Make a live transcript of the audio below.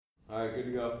Alright, good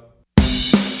to go.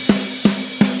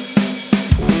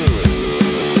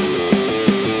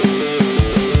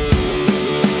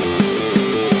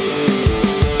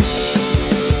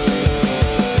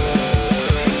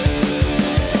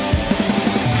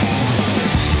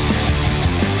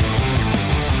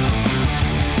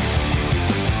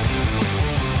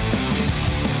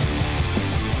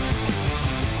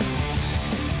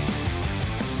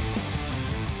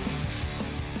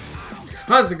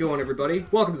 How's it going, everybody?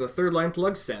 Welcome to the Third Line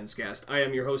Plug Senscast. I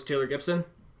am your host, Taylor Gibson.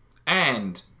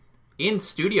 And in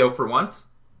studio for once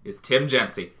is Tim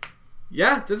Jency.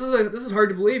 Yeah, this is hard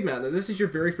to believe, man. That this is your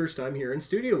very first time here in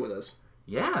studio with us.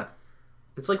 Yeah.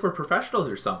 It's like we're professionals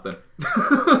or something.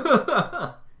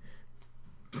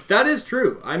 That is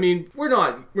true. I mean, we're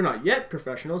not yet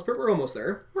professionals, but we're almost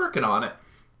there. Working on it.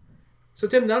 So,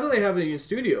 Tim, now that I have you in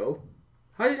studio,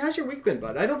 how's your week been,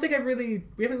 bud? I don't think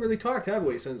we haven't really talked, have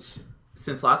we, since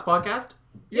last podcast?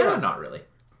 Yeah. Not really.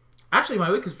 Actually,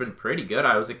 my week has been pretty good.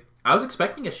 I was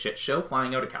expecting a shit show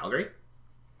flying out of Calgary.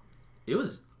 It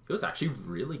was actually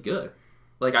really good.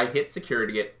 Like, I hit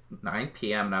security at 9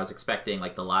 p.m. and I was expecting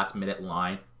like the last minute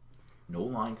line. No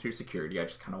line through security. I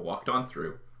just kind of walked on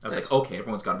through. I was like, okay,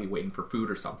 everyone's got to be waiting for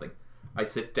food or something. I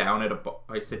sit down at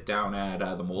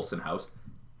the Molson House.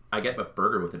 I get a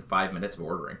burger within 5 minutes of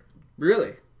ordering.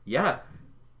 Really? Yeah.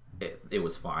 It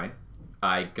was fine.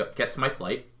 I get to my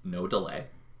flight, no delay,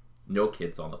 no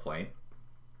kids on the plane,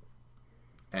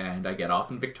 and I get off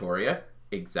in Victoria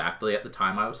exactly at the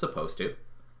time I was supposed to,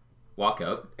 walk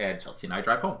out, and Chelsea and I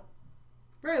drive home.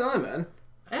 Right on, man.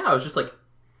 Yeah, I was just like,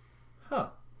 huh,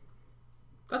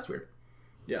 that's weird.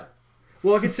 Yeah.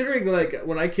 Well, considering, like,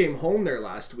 when I came home there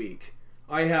last week,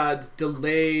 I had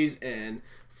delays and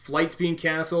flights being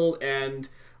canceled, and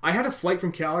I had a flight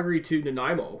from Calgary to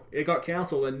Nanaimo. It got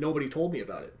canceled, and nobody told me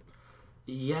about it.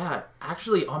 Yeah,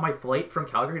 actually, on my flight from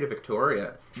Calgary to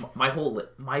Victoria, my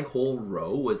whole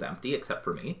row was empty except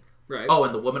for me. Right. Oh,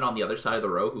 and the woman on the other side of the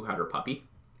row who had her puppy.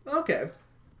 Okay.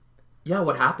 Yeah,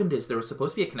 what happened is there was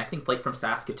supposed to be a connecting flight from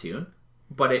Saskatoon,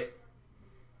 but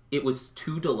it was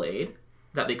too delayed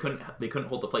that they couldn't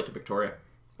hold the flight to Victoria.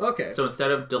 Okay. So instead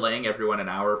of delaying everyone an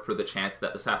hour for the chance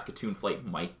that the Saskatoon flight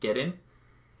might get in,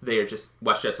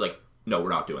 WestJet's like, no, we're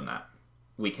not doing that.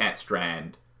 We can't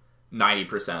strand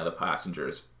 90% of the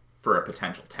passengers for a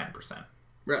potential 10%.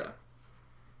 Right.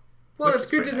 Well, Which it's is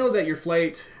good pretty to nice. know that your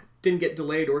flight didn't get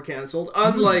delayed or canceled,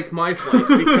 unlike my flights,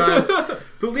 because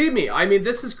believe me, I mean,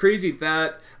 this is crazy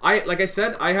that like I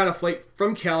said, I had a flight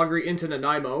from Calgary into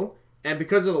Nanaimo, and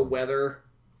because of the weather,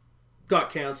 got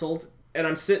canceled, and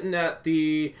I'm sitting at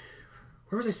where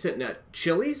was I sitting at?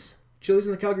 Chili's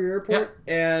in the Calgary airport,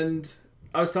 and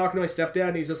I was talking to my stepdad,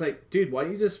 and he's just like, dude, why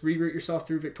don't you just reroute yourself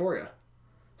through Victoria?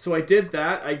 So I did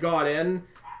that. I got in,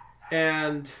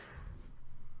 and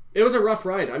it was a rough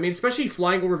ride. I mean, especially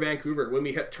flying over Vancouver when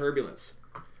we hit turbulence.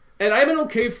 And I'm an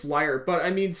okay flyer, but I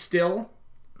mean, still,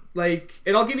 like,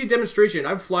 and I'll give you a demonstration.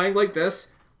 I'm flying like this.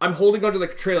 I'm holding onto the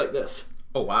tray like this.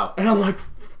 Oh, wow. And I'm like,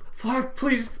 fuck,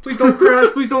 please don't crash.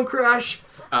 Please don't crash.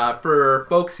 For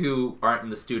folks who aren't in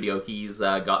the studio, he's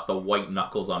got the white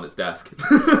knuckles on his desk.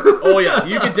 Oh, yeah.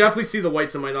 You could definitely see the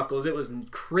whites on my knuckles. It was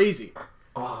crazy.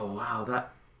 Oh, wow.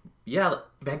 Yeah,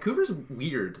 Vancouver's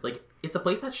weird. Like, it's a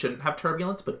place that shouldn't have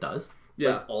turbulence, but does.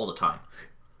 Yeah. Like, all the time.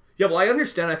 Yeah, well, I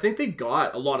understand. I think they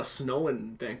got a lot of snow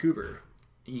in Vancouver.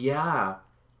 Yeah.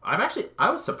 I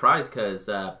was surprised because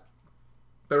there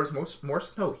was more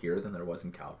snow here than there was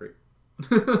in Calgary.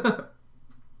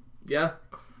 Yeah.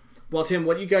 Well, Tim,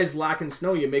 what you guys lack in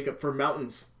snow, you make up for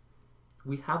mountains.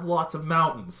 We have lots of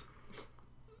mountains.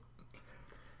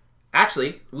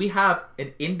 Actually, we have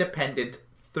an independent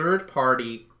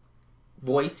third-party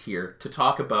voice here to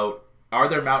talk about, are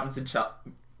there mountains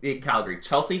in Calgary?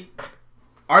 Chelsea,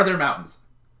 are there mountains?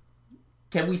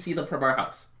 Can we see them from our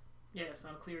house? Yes,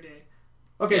 on a clear day.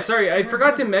 Okay, Yes. sorry, I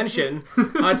forgot to mention,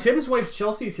 Tim's wife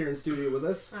Chelsea's here in studio with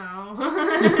us.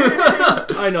 Oh.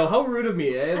 I know, how rude of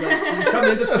me, eh? Like, you come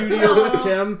into studio with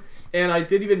Tim, and I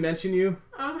didn't even mention you.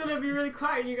 I was gonna be really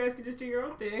quiet and you guys could just do your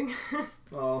own thing.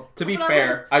 Oh. To be But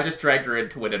fair, I just dragged her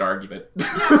into win an argument.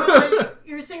 Yeah, but like,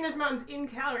 you're saying there's mountains in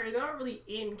Calgary. They're not really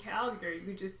in Calgary.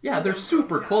 You just Yeah, see they're them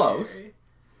super from close. Calgary.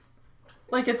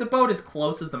 Like, it's about as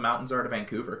close as the mountains are to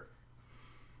Vancouver.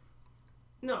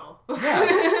 No. Yeah,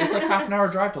 it's like half an hour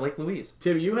drive to Lake Louise.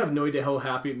 Tim, you have no idea how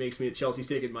happy it makes me that Chelsea's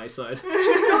taking my side.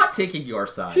 She's not taking your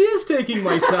side. She is taking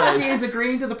my She side. is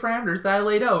agreeing to the parameters that I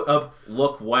laid out of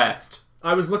look west.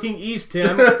 I was looking east,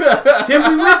 Tim. Tim,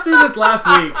 we went through this last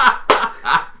week.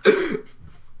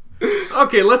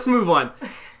 Okay, let's move on.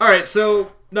 Alright,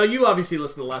 so now you obviously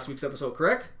listened to last week's episode,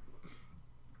 correct?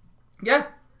 Yeah.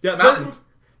 Yeah, Mountains.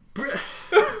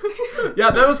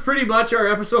 Yeah, that was pretty much our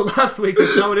episode last week.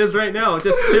 That's how it is right now.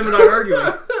 Just Tim and I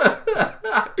arguing.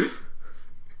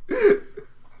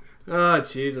 Oh,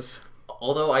 Jesus.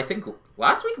 Although I think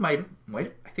last week might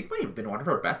have been one of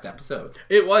our best episodes.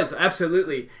 It was,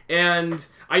 absolutely. And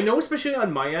I know, especially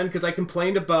on my end, because I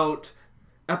complained about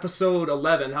episode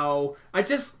 11, how it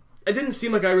didn't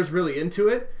seem like I was really into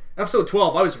it. Episode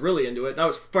 12, I was really into it. I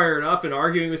was fired up and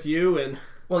arguing with you, and...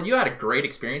 Well, you had a great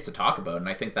experience to talk about, and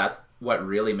I think that's what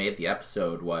really made the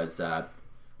episode was not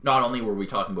only were we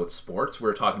talking about sports, we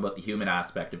were talking about the human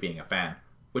aspect of being a fan,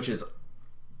 which is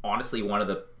honestly one of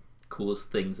the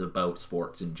coolest things about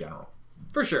sports in general.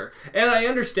 For sure. And I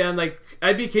understand, like,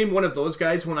 I became one of those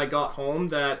guys when I got home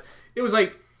that it was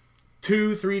like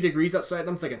 2-3 degrees outside, and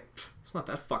I'm thinking, it's not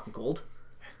that fucking cold.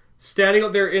 Standing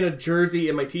out there in a jersey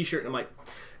and my t-shirt, and I'm like,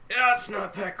 yeah, it's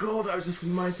not that cold. I was just in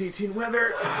 -18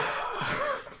 weather.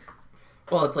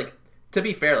 Well, it's like, to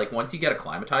be fair, like, once you get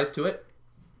acclimatized to it,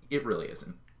 it really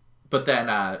isn't. But then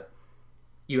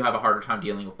you have a harder time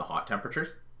dealing with the hot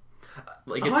temperatures.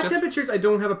 Like, it's temperatures I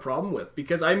don't have a problem with,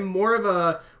 because I'm more of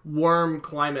a warm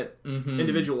climate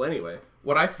individual anyway.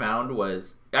 What I found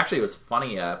was, actually it was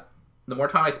funny, the more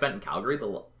time I spent in Calgary,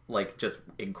 just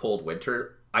in cold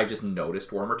winter, I just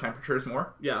noticed warmer temperatures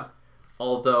more. Yeah.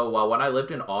 Although, when I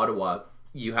lived in Ottawa,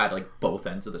 you had, like, both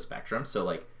ends of the spectrum. So,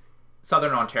 like,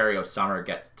 Southern Ontario summer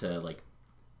gets to, like,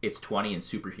 it's 20 and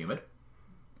super humid.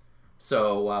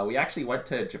 So, we actually went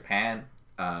to Japan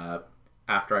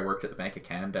after I worked at the Bank of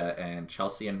Canada, and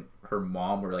Chelsea and her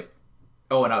mom were like,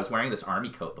 oh, and I was wearing this army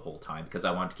coat the whole time because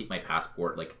I wanted to keep my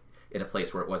passport, like, in a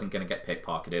place where it wasn't going to get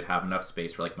pickpocketed, have enough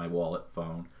space for, like, my wallet,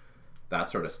 phone, that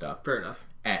sort of stuff. Fair enough.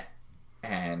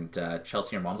 And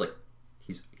Chelsea and her mom's like,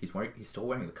 he's still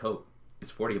wearing the coat.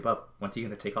 It's 40 above. When's he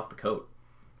going to take off the coat?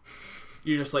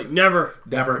 You're just like, never.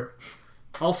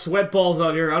 I'll sweat balls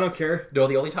out here. I don't care. No,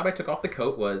 the only time I took off the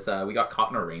coat was we got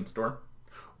caught in a rainstorm.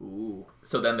 Ooh.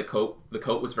 So then the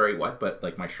coat was very wet, but,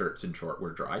 like, my shirts and short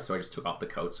were dry, so I just took off the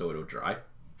coat so it would dry.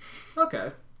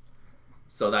 Okay.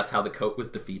 So that's how the coat was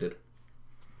defeated.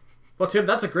 Well, Tim,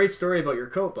 that's a great story about your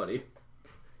coat, buddy.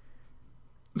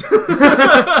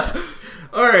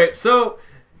 Alright, so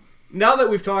now that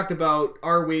we've talked about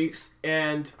our weeks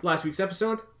and last week's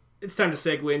episode, it's time to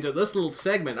segue into this little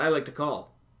segment I like to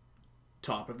call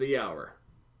Top of the Hour.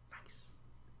 Nice.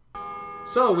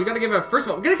 So, we gotta give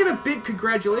a big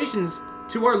congratulations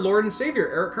to our Lord and Savior,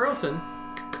 Erik Karlsson.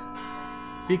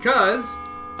 Because,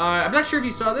 I'm not sure if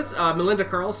you saw this, Melinda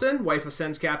Karlsson, wife of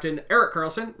Sens captain Erik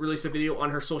Karlsson, released a video on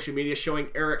her social media showing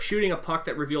Erik shooting a puck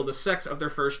that revealed the sex of their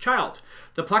first child.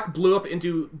 The puck blew up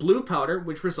into blue powder,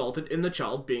 which resulted in the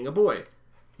child being a boy.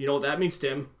 You know what that means,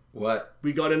 Tim? What?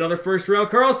 We got another first round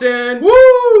Karlsson!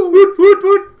 Woo! Woot, woot,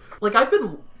 woot!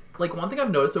 Like, one thing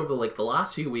I've noticed over, like, the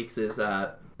last few weeks is,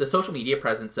 the social media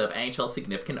presence of NHL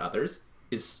significant others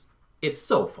it's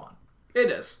so fun.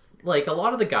 It is. Like, a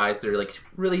lot of the guys, they're, like,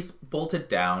 really bolted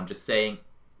down, just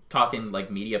talking, like,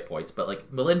 media points, but,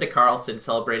 like, Melinda Karlsson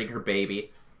celebrating her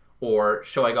baby, or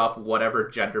showing off whatever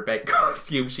gender-bent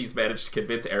costume she's managed to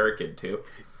convince Erik into.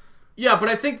 Yeah, but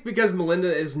I think because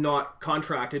Melinda is not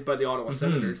contracted by the Ottawa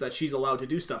Senators, that she's allowed to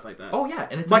do stuff like that. Oh, yeah,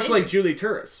 and it's much amazing. like Julie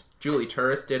Turris. Julie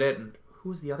Turris did it, and who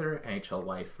was the other NHL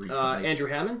wife recently? Andrew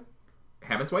Hammond?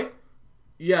 Hammond's wife?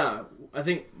 Yeah, I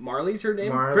think Marley's her name.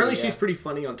 Marley, apparently yeah. She's pretty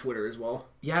funny on Twitter as well.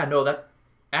 Yeah, no, that...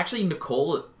 Actually,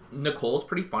 Nicole's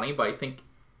pretty funny, but I think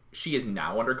she is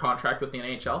now under contract with the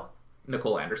NHL.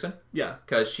 Nicole Anderson. Yeah.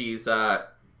 Because she's for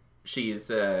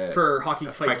Hockey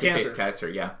Fights Cancer. Cancer,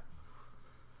 yeah.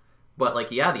 But,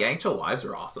 like, yeah, the NHL wives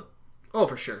are awesome. Oh,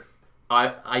 for sure.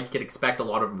 I could expect a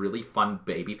lot of really fun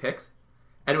baby pics.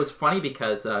 And it was funny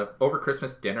because over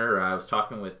Christmas dinner, I was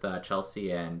talking with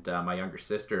Chelsea and my younger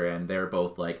sister, and they're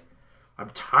both like, I'm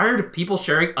tired of people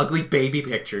sharing ugly baby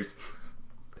pictures.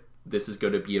 This is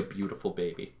going to be a beautiful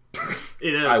baby.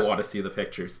 It is. I want to see the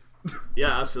pictures.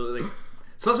 Yeah, absolutely.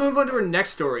 So let's move on to our next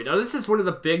story. Now, this is one of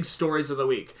the big stories of the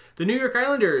week. The New York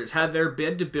Islanders had their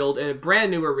bid to build a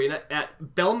brand new arena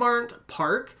at Belmont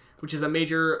Park, which is a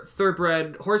major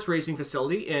thoroughbred horse racing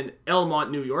facility in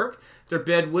Elmont, New York. Their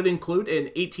bid would include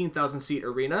an 18,000-seat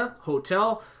arena,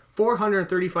 hotel,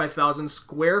 435,000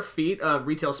 square feet of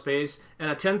retail space,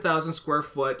 and a 10,000 square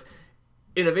foot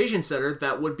innovation center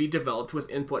that would be developed with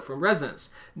input from residents.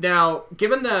 Now,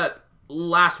 given that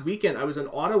last weekend I was in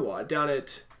Ottawa down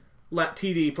at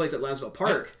TD Place at Lansdale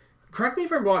Park, yeah. Correct me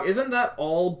if I'm wrong, isn't that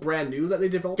all brand new that they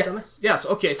developed down there? Yes,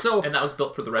 okay, so... And that was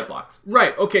built for the Red Blacks.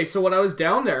 Right, okay, so when I was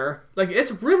down there, like,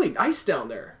 it's really nice down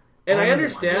there. And I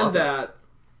understand that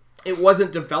it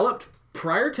wasn't developed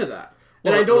prior to that.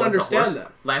 And I don't understand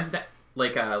that.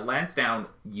 Lansdowne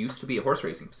used to be a horse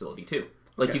racing facility too.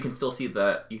 Like Okay. you can still see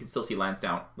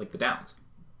Lansdowne, like the Downs.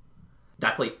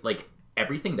 That place, like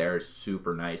everything there is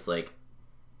super nice. Like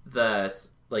the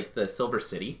Silver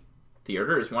City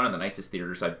Theater is one of the nicest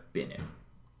theaters I've been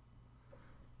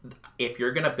in. If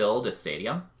you're gonna build a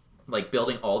stadium, like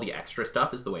building all the extra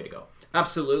stuff is the way to go.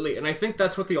 Absolutely, and I think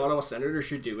that's what the Ottawa Senators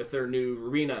should do with their new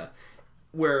arena,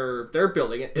 where they're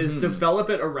building it, is develop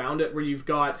it around it, where you've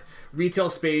got retail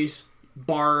space,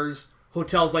 bars,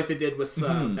 hotels like they did with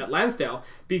at Lansdowne.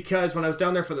 Because when I was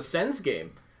down there for the Sens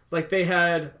game, like they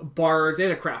had bars, they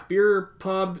had a craft beer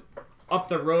pub up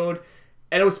the road,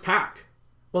 and it was packed.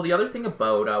 Well, the other thing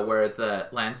about where the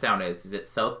Lansdowne is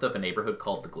it's south of a neighborhood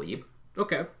called the Glebe.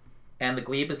 Okay. And the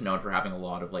Glebe is known for having a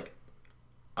lot of like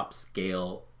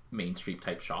upscale Main Street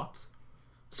type shops.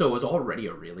 So it was already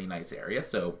a really nice area.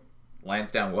 So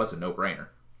Lansdowne was a no-brainer.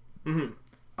 You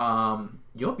know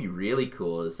what'd be really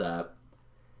cool is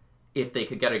if they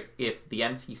could if the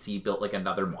NCC built like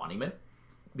another monument,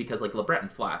 because like LeBreton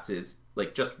Flats is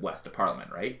like just west of Parliament,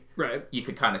 right? Right. You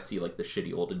could kind of see like the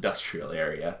shitty old industrial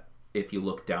area if you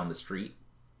look down the street,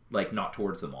 like not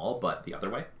towards the mall, but the other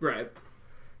way. Right.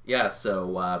 Yeah,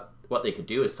 so what they could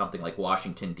do is something like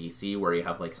Washington, D.C., where you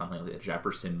have like something like the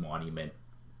Jefferson Monument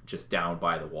just down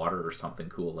by the water or something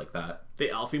cool like that.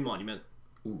 The Alfie Monument.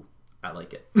 Ooh, I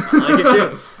like it. I like it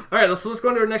too. All right, let's go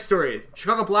on to our next story.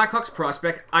 Chicago Blackhawks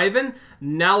prospect Ivan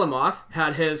Nalimov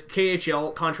had his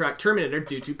KHL contract terminated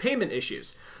due to payment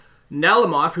issues.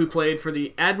 Nalimov, who played for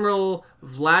the Admiral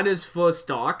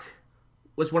Vladivostok,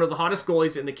 was one of the hottest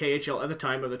goalies in the KHL at the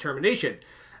time of the termination.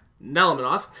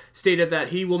 Nalimov stated that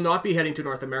he will not be heading to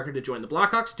North America to join the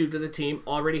Blackhawks due to the team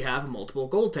already have multiple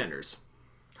goaltenders.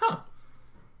 Huh.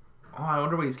 Oh, I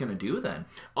wonder what he's going to do then.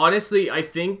 Honestly, I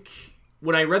think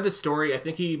when I read the story, I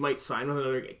think he might sign with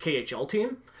another KHL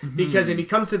team. Because if he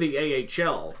comes to the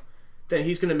AHL, then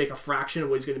he's going to make a fraction of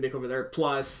what he's going to make over there,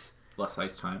 plus Less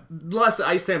ice time. less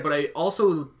ice time. But I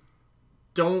also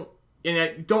don't,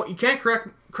 you can't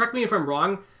correct me if I'm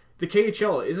wrong. The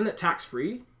KHL, isn't it tax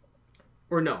free,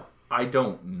 or no? I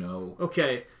don't know.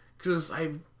 Okay, because I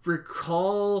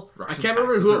recall, Russian I can't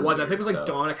remember taxes who are it was. I think it was like weird,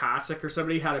 though. Donna Kasich or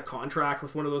somebody had a contract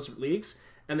with one of those leagues,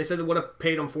 and they said they would have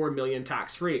paid him $4 million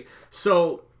tax free.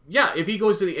 So yeah, if he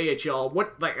goes to the AHL,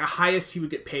 what like the highest he would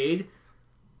get paid?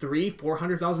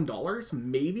 $400,000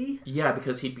 maybe. Yeah,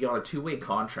 because he'd be on a 2-way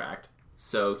contract,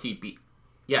 so he'd be,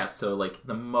 so like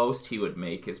the most he would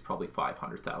make is probably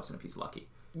 $500,000 if he's lucky.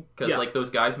 Because like those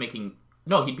guys making,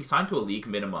 no, he'd be signed to a league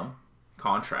minimum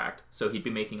contract, so he'd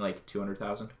be making like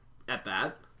 $200,000 At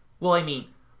that. Well, I mean,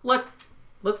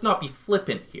 let's not be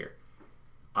flippant here.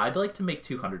 I'd like to make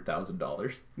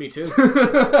 $200,000, Me too.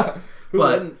 but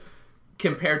wouldn't?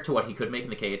 compared to what he could make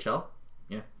in the KHL,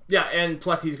 Yeah, and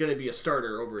plus he's going to be a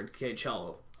starter over in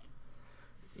KHL.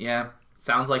 yeah,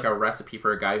 sounds like a recipe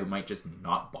for a guy who might just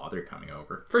not bother coming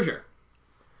over. For sure.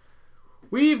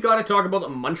 We've got to talk about the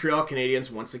Montreal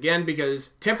Canadiens once again, because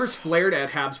tempers flared at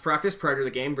Habs practice prior to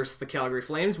the game versus the Calgary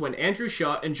Flames when Andrew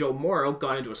Shaw and Joe Morrow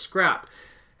got into a scrap.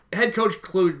 Head coach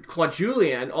Claude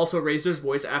Julien also raised his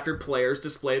voice after players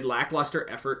displayed lackluster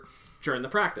effort during the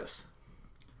practice.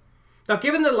 Now,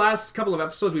 given the last couple of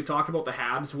episodes we've talked about the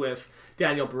Habs with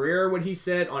Daniel Briere, what he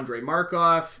said, Andrei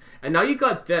Markov, and now you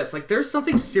got this. Like, there's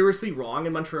something seriously wrong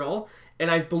in Montreal, and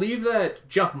I believe that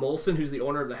Jeff Molson, who's the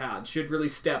owner of the Habs, should really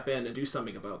step in and do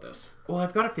something about this. Well,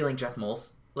 I've got a feeling Jeff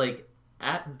Molson, like,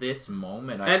 at this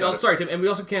moment... Sorry, Tim, and we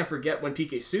also can't forget when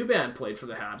PK Subban played for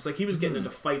the Habs. Like, he was getting into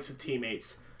fights with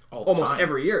teammates almost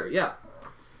every year, yeah.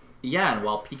 Yeah, and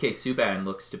while PK Subban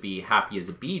looks to be happy as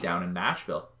a bee down in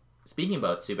Nashville. Speaking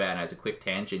about Subban, as a quick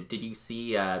tangent, did you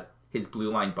see his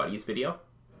Blue Line Buddies video?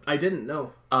 I didn't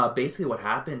know. Basically, what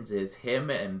happens is him,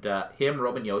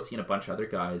 Roman Yossi, and a bunch of other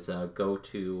guys go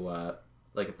to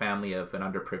like a family of an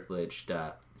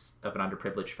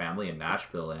underprivileged family in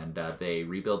Nashville, and they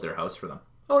rebuild their house for them.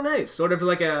 Oh, nice. Sort of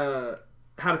like a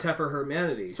Habitat for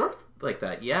Humanity. Sort of like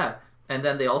that, yeah. And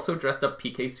then they also dressed up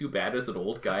PK Subban as an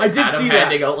old guy. I did see that.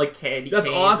 Handing out like candy That's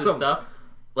canes awesome. and stuff.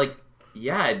 Like,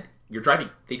 yeah,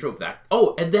 they drove that.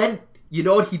 Oh, and then you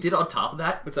know what he did on top of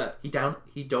that? What's that? He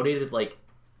donated like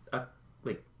 $10,000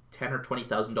 or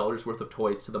 $20,000 worth of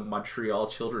toys to the Montreal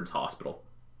Children's Hospital.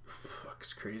 Fuck,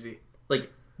 it's crazy.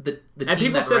 Like the And team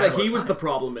people that said ran that out of he was time. the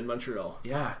problem in Montreal.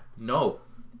 Yeah, no.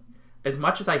 As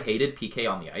much as I hated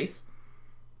PK on the ice,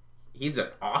 he's an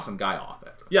awesome guy off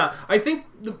it. Yeah, I think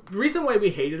the reason why we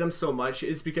hated him so much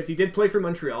is because he did play for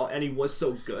Montreal and he was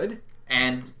so good.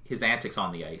 And his antics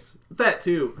on the ice. That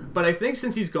too. But I think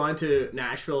since he's gone to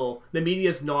Nashville, the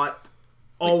media's not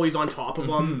always on top of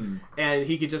him, and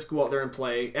he could just go out there and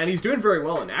play. And he's doing very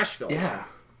well in Nashville. Yeah.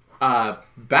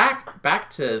 Back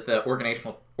to the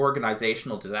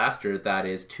organizational disaster that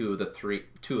is two of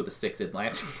the 6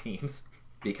 Atlantic teams,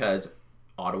 because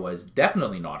Ottawa is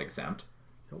definitely not exempt.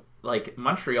 Like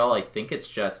Montreal, I think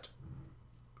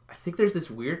there's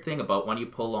this weird thing about when you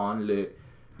pull on le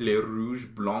rouge,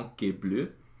 blanc et bleu,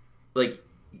 like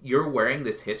you're wearing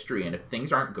this history, and if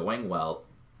things aren't going well,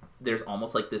 there's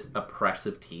almost like this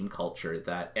oppressive team culture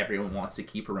that everyone wants to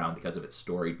keep around because of its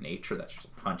storied nature that's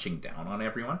just punching down on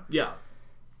everyone. Yeah.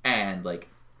 And, like,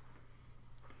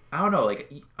 I don't know,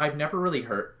 like, I've never really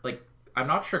heard, like, I'm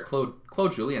not sure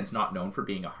Claude Julien's not known for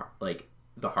being,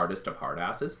 the hardest of hard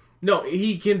asses. No,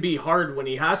 he can be hard when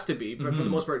he has to be, but for the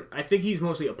most part, I think he's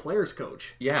mostly a player's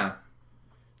coach. Yeah.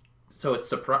 So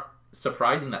it's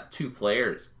surprising that 2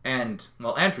 players, and,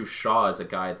 well, Andrew Shaw is a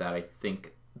guy that I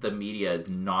think the media is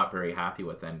not very happy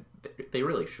with, and they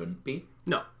really shouldn't be.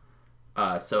 No.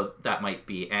 So that might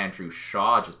be Andrew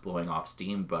Shaw just blowing off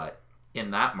steam, but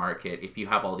in that market, if you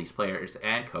have all these players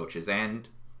and coaches and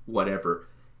whatever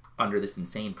under this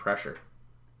insane pressure,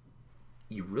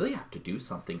 you really have to do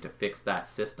something to fix that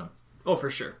system. Oh, for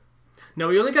sure. Now,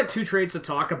 we only got 2 trades to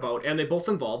talk about, and they both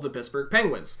involve the Pittsburgh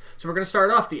Penguins. So we're going to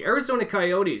start off. The Arizona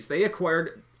Coyotes, they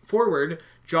acquired forward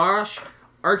Josh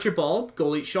Archibald,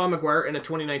 goalie Sean McGuire, and a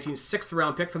 2019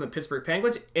 6th-round pick from the Pittsburgh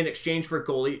Penguins in exchange for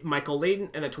goalie Michael Layton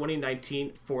and a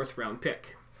 2019 4th-round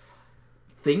pick.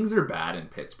 Things are bad in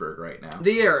Pittsburgh right now.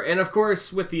 They are, and of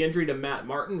course, with the injury to Matt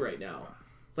Martin right now.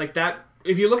 Like that,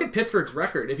 if you look at Pittsburgh's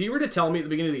record, if you were to tell me at the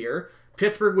beginning of the year,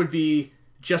 Pittsburgh would be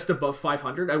just above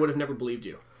 500, I would have never believed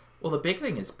you. Well, the big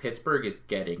thing is Pittsburgh is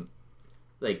getting,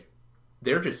 like,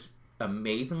 they're just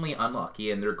amazingly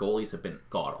unlucky, and their goalies have been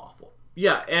god-awful.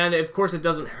 Yeah, and of course it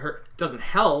doesn't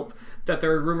help that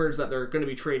there are rumors that they're going to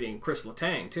be trading Chris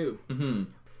Letang too. Mm-hmm.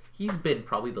 He's been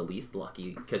probably the least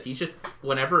lucky because he's just,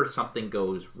 whenever something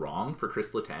goes wrong for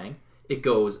Chris Letang, it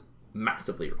goes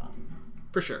massively wrong.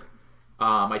 For sure.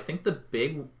 I think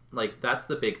that's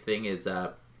the big thing is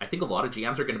I think a lot of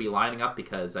GMs are going to be lining up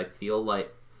because I feel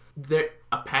like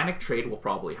a panic trade will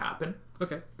probably happen.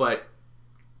 Okay. But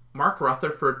Mark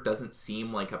Rutherford doesn't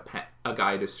seem like a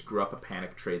guy to screw up a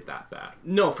panic trade that bad.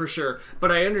 No, for sure.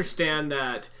 But I understand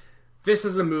that this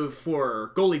is a move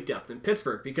for goalie depth in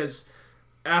Pittsburgh because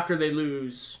after they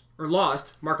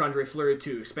lost Marc-Andre Fleury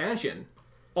to expansion,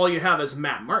 all you have is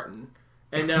Matt Martin.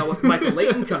 And now with Michael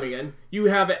Layton coming in, you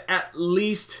have at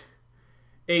least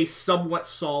a somewhat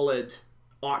solid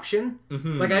option.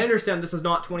 Mm-hmm. Like, I understand this is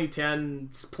not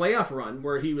 2010's playoff run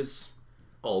where he was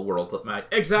all-world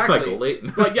exactly. Michael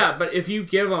Layton. but if you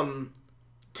give him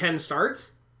 10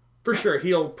 starts, for sure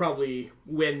he'll probably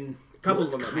win a couple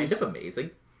of them. It's kind of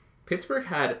amazing. Pittsburgh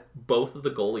had both of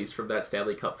the goalies from that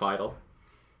Stanley Cup final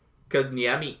because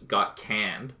Niemi got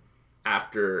canned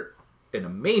after an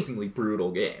amazingly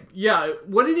brutal game. Yeah,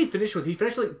 what did he finish with? He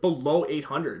finished like below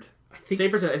 800. I think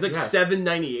same percent. It's like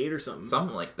 798 or something.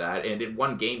 Something like that. And in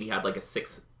one game he had like a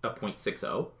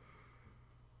 .60,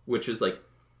 which is like,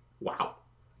 wow.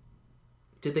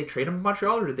 Did they trade him to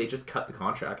Montreal or did they just cut the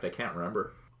contract? I can't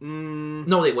remember.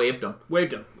 No, they waived him.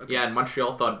 Waived him. Okay. Yeah, and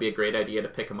Montreal thought it'd be a great idea to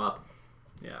pick him up.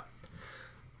 Yeah.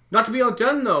 Not to be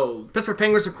outdone, though, Pittsburgh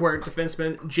Penguins acquired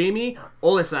defenseman Jamie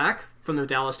Olesak from the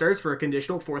Dallas Stars for a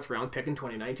conditional 4th-round pick in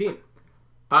 2019.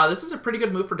 This is a pretty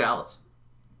good move for Dallas.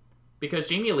 Because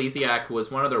Jamie Olesak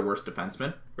was one of their worst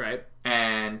defensemen. Right.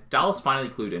 And Dallas finally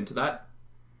clued into that.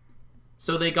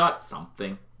 So they got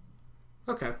something.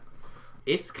 Okay.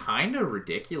 It's kind of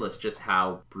ridiculous just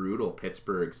how brutal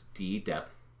Pittsburgh's D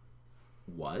depth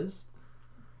was.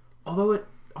 Although it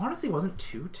honestly wasn't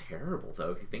too terrible,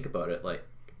 though, if you think about it. Like,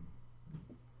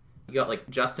 you got, like,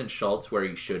 Justin Schultz where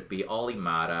he should be, Olli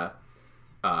Mata.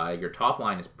 Your top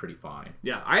line is pretty fine.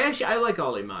 Yeah, I like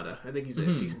Olli Mata. I think he's a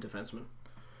decent defenseman.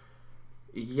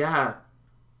 Yeah.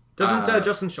 Doesn't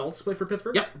Justin Schultz play for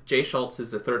Pittsburgh? Yep. Jay Schultz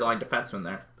is the third-line defenseman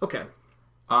there. Okay.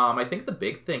 I think the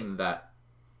big thing that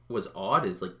was odd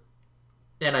is, like,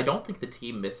 and I don't think the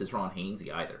team misses Ron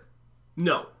Hainsey either.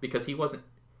 No. Because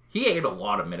he ate a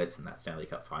lot of minutes in that Stanley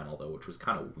Cup final, though, which was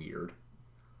kind of weird.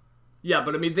 Yeah,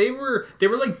 but I mean, they were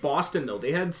like Boston, though.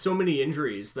 They had so many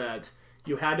injuries that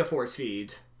you had to force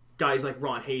feed guys like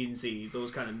Ron Hainsey,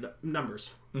 those kind of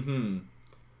numbers. Mm-hmm.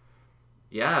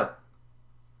 Yeah.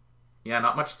 Yeah,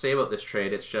 not much to say about this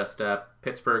trade. It's just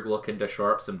Pittsburgh looking to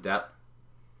shore up some depth.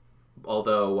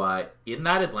 Although, in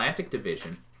that Atlantic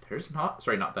division,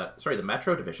 the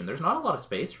Metro division, there's not a lot of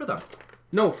space for them.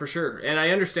 No, for sure. And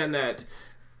I understand that.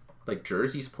 Like,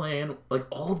 Jersey's playing, like,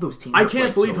 all of those teams I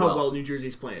can't believe how well New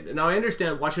Jersey's playing. And now I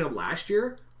understand watching them last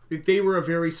year, Like, they were a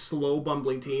very slow,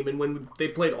 bumbling team, and when they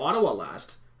played Ottawa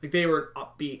last, like, they were an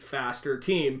upbeat, faster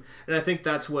team, and I think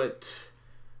that's what...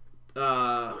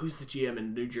 who's the GM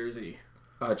in New Jersey?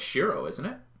 It's Shiro, isn't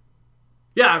it?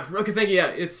 Yeah, okay, thank you. Yeah,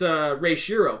 it's Ray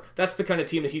Shiro. That's the kind of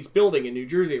team that he's building in New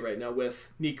Jersey right now with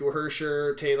Nico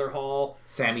Herscher, Taylor Hall,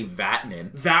 Sammy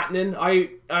Vatanen. I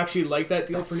actually like that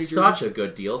deal for New Jersey. Such a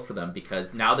good deal for them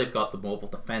because now they've got the mobile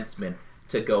defensemen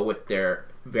to go with their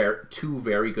two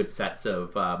very good sets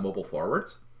of mobile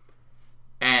forwards.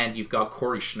 And you've got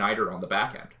Corey Schneider on the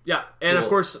back end. Yeah, and of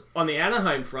course, on the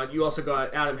Anaheim front, you also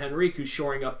got Adam Henrique, who's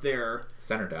shoring up their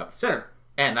center depth. Center.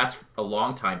 And that's a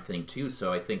long time thing, too.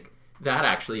 So I think that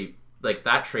actually, like,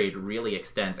 that trade really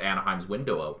extends Anaheim's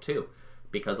window out, too.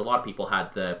 Because a lot of people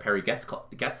had the Perry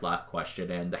Getzlaf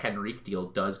question, and the Henrique deal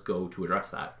does go to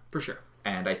address that. For sure.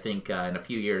 And I think in a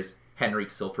few years, Henrik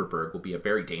Silfverberg will be a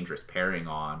very dangerous pairing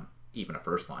on even a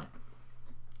first line.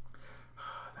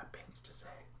 That pains to say.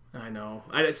 I know.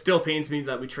 It still pains me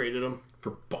that we traded him.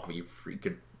 For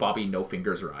Bobby No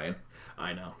Fingers Ryan.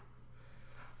 I know.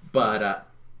 But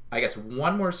I guess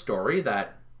one more story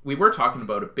that we were talking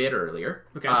about a bit earlier.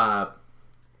 Okay.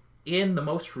 In the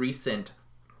most recent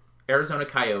Arizona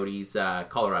Coyotes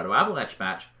Colorado Avalanche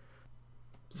match,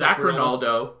 Zach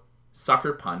Ronaldo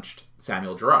sucker punched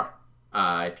Samuel Girard.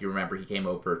 If you remember, he came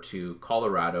over to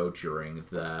Colorado during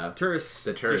the tourist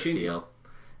deal.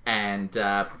 And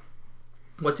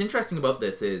what's interesting about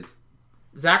this is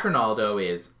Zach Ronaldo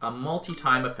is a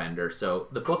multi-time offender, so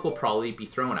the book will probably be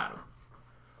thrown at him.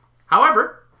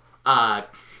 However,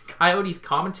 Coyotes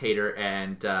commentator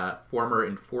and former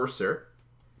enforcer,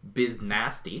 Biz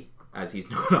Nasty, as he's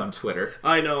known on Twitter.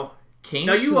 I know.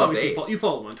 Now, you obviously you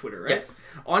follow him on Twitter, right? Yes.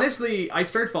 Honestly, I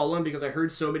started following him because I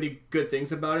heard so many good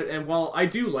things about it, and while I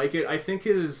do like it, I think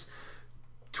his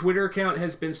Twitter account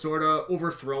has been sort of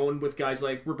overthrown with guys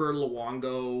like Roberto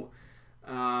Luongo.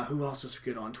 Who else is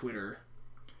good on Twitter?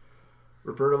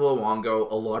 Roberto Luongo.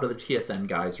 A lot of the TSN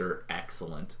guys are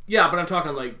excellent. Yeah, but I'm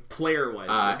talking like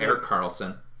player-wise. Erik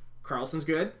Karlsson. Karlsson's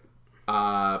good?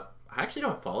 I actually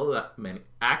don't follow that many.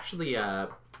 Actually,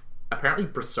 apparently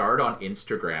Brassard on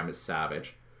Instagram is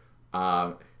savage.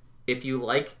 If you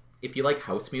like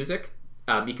house music,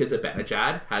 Mika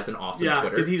Zibanejad has an awesome Twitter. Yeah,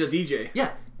 because he's a DJ.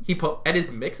 Yeah, and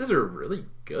his mixes are really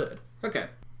good. Okay.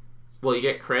 Well, you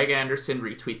get Craig Anderson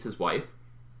retweets his wife.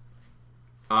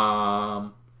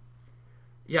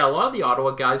 Yeah, a lot of the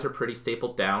Ottawa guys are pretty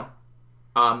stapled down.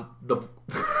 The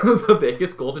the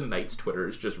Vegas Golden Knights Twitter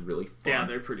is just really fun. Yeah,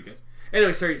 they're pretty good.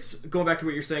 Anyway, sorry, going back to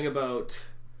what you're saying about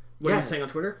what he's saying on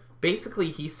Twitter. Basically,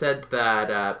 he said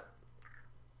that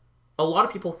a lot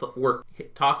of people were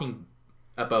talking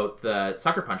about the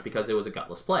sucker punch because it was a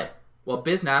gutless play. Well,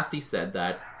 Biz Nasty said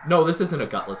that, no, this isn't a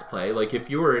gutless play. Like, if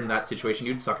you were in that situation,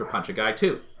 you'd sucker punch a guy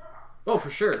too. Oh,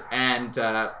 for sure. And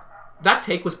that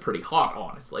take was pretty hot,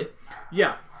 honestly.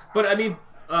 Yeah, but I mean,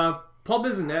 Paul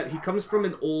Bissonnette, he comes from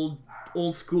an old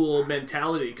school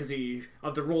mentality because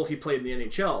of the role he played in the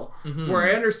NHL. Mm-hmm. Where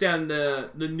I understand the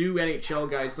new NHL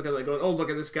guys look at it like going, oh, look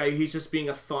at this guy, he's just being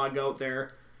a thug out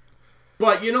there.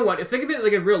 But you know what? Think of it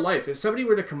like in real life. If somebody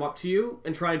were to come up to you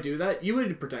and try and do that, you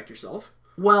would protect yourself.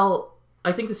 Well,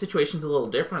 I think the situation's a little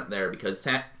different there because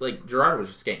Girard was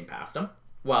just skating past him.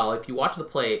 Well, if you watch the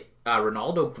play,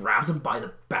 Ronaldo grabs him by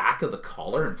the back of the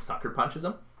collar and sucker punches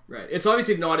him. Right. It's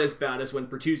obviously not as bad as when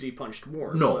Bertuzzi punched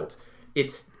Moore. No. But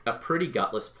it's a pretty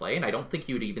gutless play, and I don't think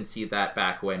you'd even see that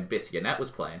back when Bissonnette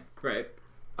was playing. Right.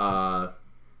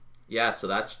 Yeah, so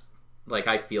that's, like,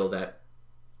 I feel that,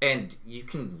 and you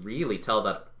can really tell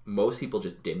that most people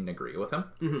just didn't agree with him.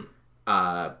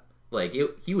 Mm-hmm.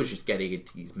 He was just getting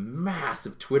into these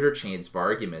massive Twitter chains of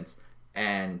arguments,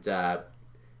 and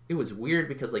it was weird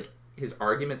because, like, his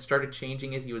arguments started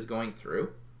changing as he was going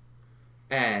through,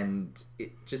 and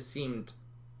it just seemed...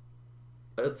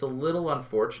 It's a little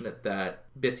unfortunate that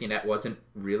Bissonnette wasn't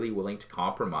really willing to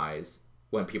compromise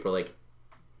when people are like,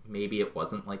 maybe it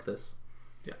wasn't like this.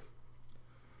 Yeah.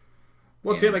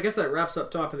 Well, Tim, I guess that wraps up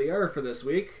Top of the Hour for this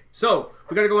week. So,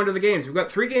 we got to go into the games. We've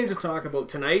got 3 games to talk about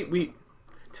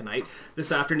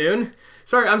this afternoon.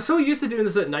 Sorry, I'm so used to doing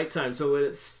this at nighttime, so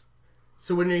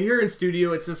when you're here in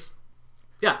studio, it's just...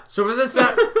 Yeah, so for this...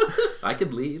 I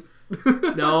could leave.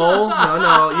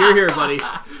 No, you're here, buddy.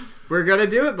 We're going to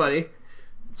do it, buddy.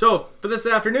 So, for this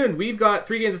afternoon, we've got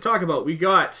 3 games to talk about. We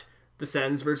got the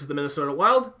Sens versus the Minnesota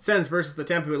Wild, Sens versus the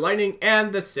Tampa Bay Lightning,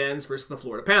 and the Sens versus the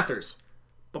Florida Panthers.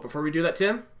 But before we do that,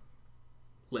 Tim,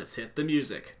 let's hit the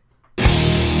music.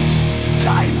 It's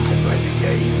time to play the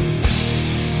game.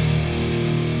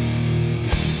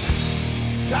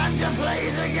 Time to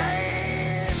play the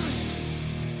game.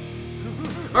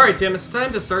 All right, Tim, it's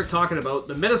time to start talking about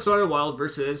the Minnesota Wild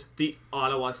versus the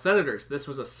Ottawa Senators. This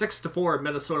was a 6-4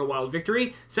 Minnesota Wild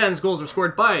victory. Sens goals were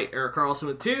scored by Erik Karlsson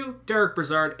with 2, Derek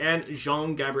Brassard, and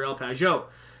Jean-Gabriel Pageau.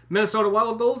 Minnesota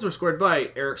Wild goals were scored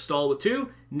by Eric Stahl with 2,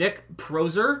 Nick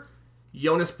Prozer,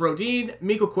 Jonas Brodin,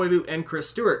 Mikko Koivu, and Chris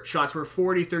Stewart. Shots were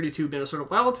 40-32 Minnesota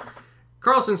Wild.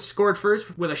 Karlsson scored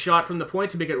first with a shot from the point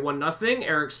to make it 1-0.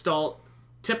 Eric Stahl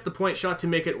tipped the point shot to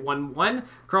make it 1-1.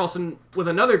 Karlsson with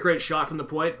another great shot from the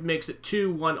point makes it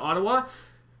 2-1 Ottawa.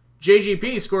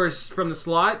 JGP scores from the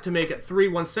slot to make it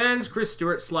 3-1 Sens. Chris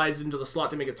Stewart slides into the slot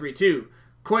to make it 3-2.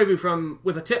 Koivu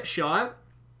with a tip shot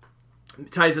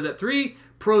ties it at 3.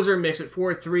 Prozer makes it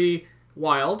 4-3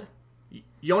 Wild.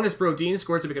 Jonas Brodin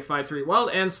scores to make it 5-3 Wild,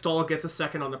 and Stahl gets a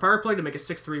second on the power play to make it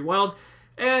 6-3 Wild,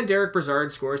 and Derek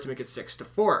Brassard scores to make it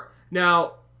 6-4.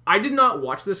 Now, I did not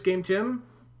watch this game, Tim,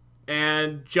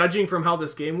 and judging from how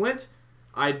this game went,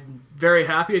 I'm very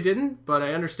happy I didn't, but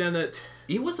I understand that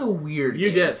It was a weird you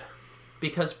game. did.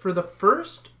 Because for the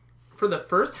first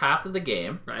half of the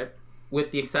game, Right?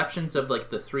 with the exceptions of like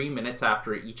the 3 minutes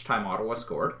after each time Ottawa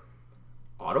scored,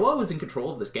 Ottawa was in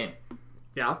control of this game.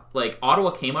 Yeah. Like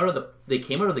Ottawa came out of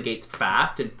the gates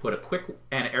fast and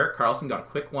and Erik Karlsson got a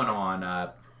quick one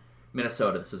on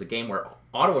Minnesota. This was a game where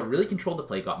Ottawa really controlled the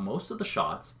play, got most of the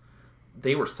shots.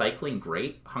 They were cycling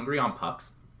great, hungry on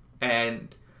pucks,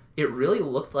 and it really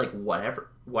looked like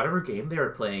whatever game they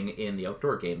were playing in the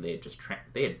outdoor game, they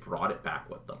had brought it back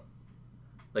with them.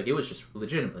 Like it was just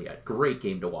legitimately a great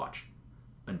game to watch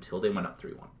until they went up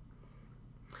 3-1.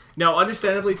 Now,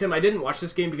 understandably, Tim, I didn't watch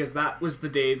this game because that was the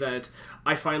day that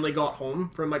I finally got home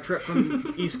from my trip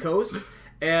from East Coast.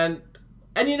 And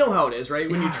you know how it is, right?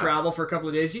 When you travel for a couple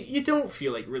of days, you don't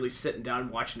feel like really sitting down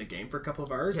and watching a game for a couple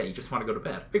of hours. Yeah, you just want to go to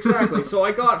bed. Exactly. So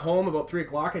I got home about 3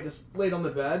 o'clock. I just laid on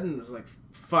the bed and was like,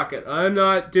 fuck it. I'm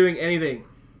not doing anything.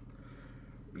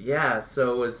 Yeah,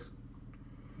 so it was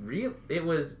real. It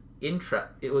was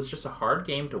just a hard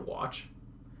game to watch,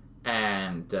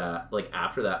 and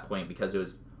after that point, because it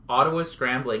was Ottawa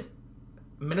scrambling,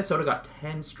 Minnesota got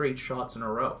 10 straight shots in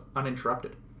a row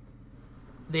uninterrupted.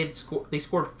 They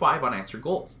scored 5 unanswered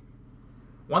goals.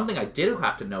 One thing I did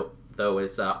have to note though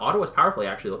is Ottawa's power play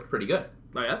actually looked pretty good.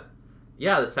 Oh yeah.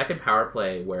 Yeah, the second power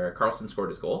play where Karlsson scored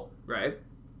his goal, Right.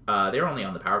 they were only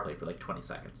on the power play for like 20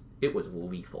 seconds. It was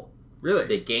lethal. Really?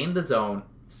 They gained the zone,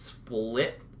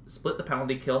 split the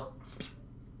penalty kill,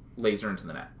 laser into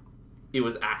the net. It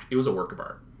was a work of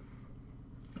art.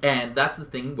 And that's the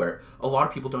thing where a lot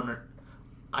of people don't.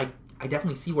 I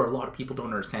definitely see where a lot of people don't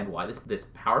understand why this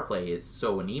power play is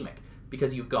so anemic,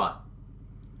 because you've got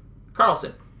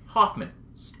Karlsson, Hoffman,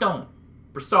 Stone,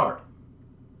 Brassard,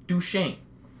 Duchesne,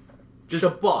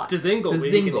 Chabot,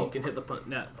 Dzingel. He can hit the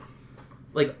net.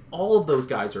 Like all of those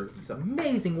guys are these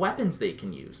amazing weapons they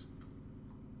can use.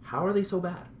 How are they so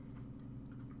bad?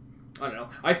 I don't know.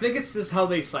 I think it's just how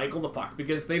they cycle the puck,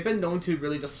 because they've been known to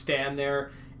really just stand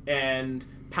there and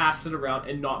pass it around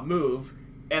and not move.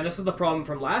 And this is the problem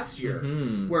from last year,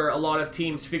 where a lot of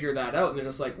teams figure that out and they're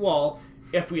just like, well,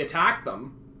 if we attack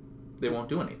them, They won't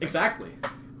do anything. exactly.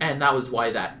 And that was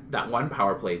why that one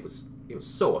power play was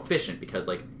so efficient, because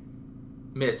like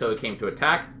Minnesota came to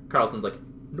attack, Karlsson's like,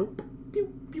 nope,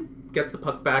 pew, pew, gets the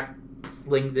puck back,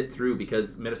 slings it through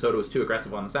because Minnesota was too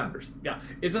aggressive on the Senators. Yeah.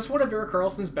 Is this one of Erik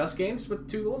Karlsson's best games with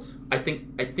 2 goals? I think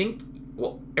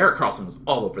well, Erik Karlsson was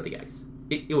all over the ice.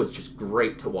 It was just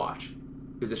great to watch.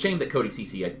 It was a shame that Cody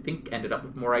Ceci, I think, ended up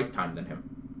with more ice time than him.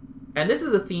 And this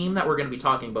is a theme that we're going to be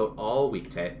talking about all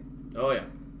week, Tay. Oh, yeah.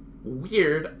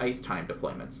 Weird ice time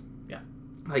deployments. Yeah.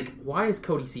 Like, why is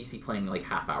Cody Ceci playing like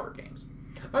half-hour games?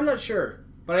 I'm not sure,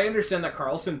 but I understand that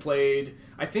Karlsson played,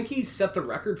 I think he set the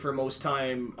record for most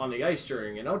time on the ice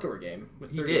during an outdoor game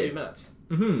with 32 minutes.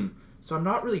 So I'm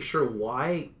not really sure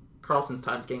why Karlsson's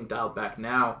time's getting dialed back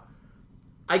now.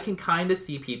 I can kind of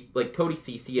see people, like Cody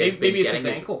Ceci has been Maybe it's getting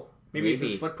his ankle. Maybe it's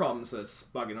his foot problems that's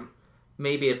bugging him.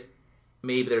 Maybe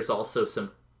there's also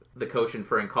the coach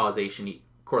inferring correlation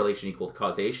equal to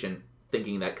causation,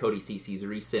 thinking that Cody Ceci's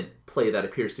recent play that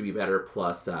appears to be better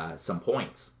plus some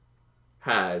points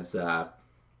has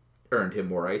earned him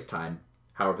more ice time.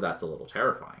 However, that's a little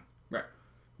terrifying. Right.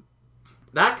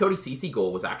 That Cody Ceci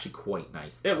goal was actually quite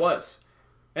nice, though. It was.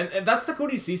 And that's the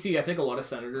Cody Ceci I think a lot of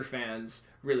Senators fans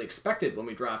really expected when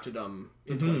we drafted him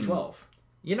in 2012.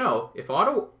 You know, if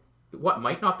Ottawa... What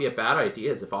might not be a bad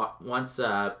idea is if once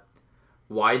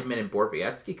Weidman and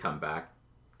Borowiecki come back,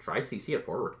 try Ceci at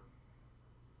forward.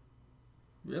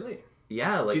 Really?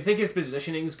 Yeah, like... Do you think his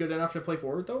positioning is good enough to play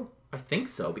forward, though? I think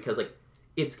so, because, like,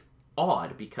 it's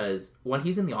odd, because when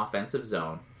he's in the offensive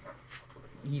zone,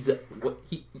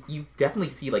 you definitely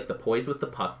see like the poise with the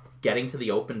puck, getting to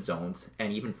the open zones,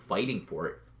 and even fighting for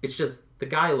it. It's just the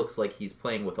guy looks like he's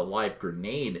playing with a live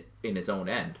grenade in his own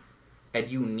end, and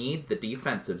you need your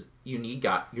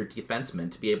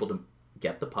defenseman to be able to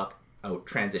get the puck out,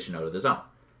 transition out of the zone,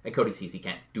 and Cody Ceci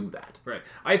can't do that. Right.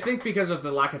 I think because of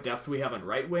the lack of depth we have on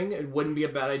right wing, it wouldn't be a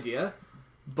bad idea,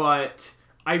 but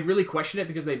I really question it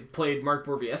because they played Mark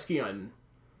Borowiecki on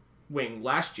wing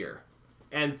last year,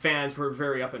 and fans were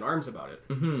very up in arms about it.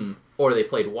 Mm-hmm. Or they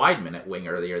played Wideman at wing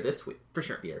earlier this week. For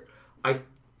sure. Year. I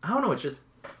don't know. It's just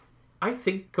I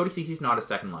think Cody Ceci's not a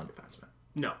second line defenseman.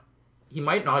 No. He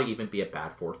might not even be a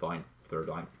bad fourth line, third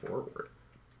line forward.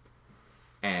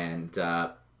 And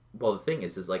well, the thing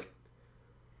is like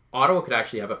Ottawa could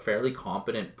actually have a fairly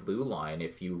competent blue line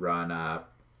if you run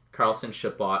Carlson,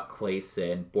 Chabot,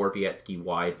 Clayson, Borowiecki,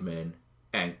 Wideman,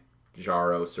 and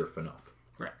Jaros or Phaneuf.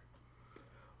 Right.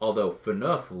 Although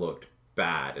Phaneuf looked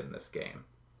bad in this game.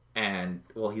 And,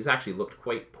 well, he's actually looked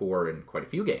quite poor in quite a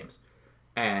few games.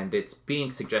 And it's being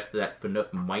suggested that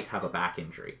Phaneuf might have a back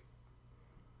injury.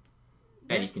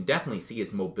 And you can definitely see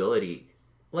his mobility.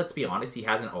 Let's be honest, he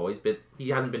hasn't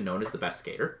been known as the best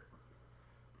skater.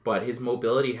 But his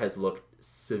mobility has looked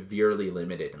severely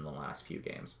limited in the last few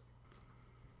games.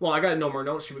 Well, I got no more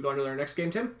notes. Should we go on to our next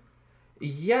game, Tim?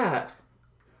 Yeah.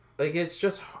 Like, it's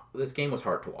just, this game was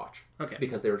hard to watch. Okay.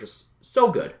 Because they were just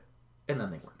so good. And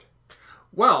then they weren't.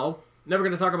 Well, now we're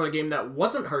going to talk about a game that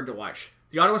wasn't hard to watch.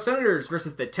 The Ottawa Senators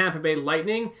versus the Tampa Bay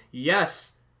Lightning.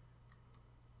 Yes.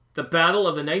 The battle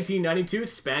of the 1992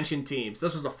 expansion teams.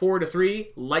 This was a 4-3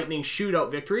 Lightning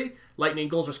shootout victory. Lightning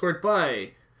goals were scored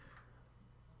by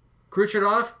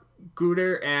Khrushchev,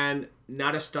 Guder, and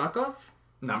Nadestokov.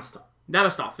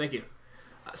 Namestov, thank you.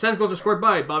 Sens goals were scored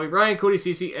by Bobby Ryan, Cody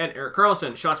Ceci, and Erik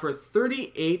Karlsson. Shots were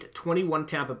 38-21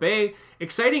 Tampa Bay.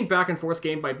 Exciting back-and-forth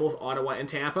game by both Ottawa and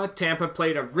Tampa. Tampa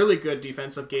played a really good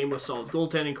defensive game with solid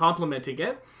goaltending complementing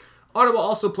it. Ottawa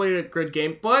also played a good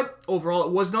game, but overall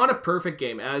it was not a perfect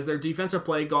game as their defensive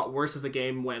play got worse as the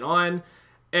game went on.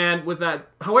 And with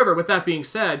that being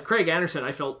said, Craig Anderson,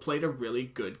 I felt, played a really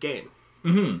good game.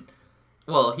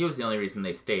 Mm-hmm. Well, he was the only reason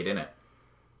they stayed in it.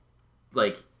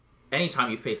 Like,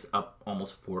 anytime you face up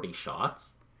almost 40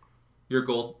 shots, your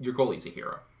goalie's a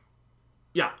hero.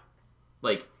 Yeah.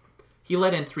 Like, he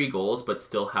let in 3 goals, but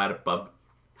still had above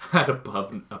a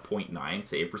 .9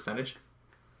 save percentage.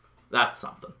 That's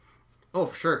something. Oh,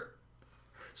 for sure.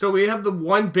 So we have the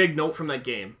one big note from that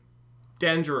game.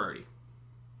 Dan Girardi.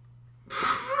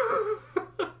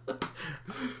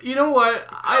 You know what?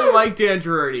 I like Dan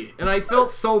Girardi, and I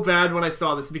felt so bad when I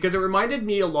saw this because it reminded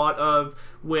me a lot of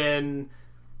when...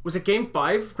 Was it Game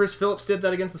 5? Chris Phillips did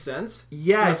that against the Sens?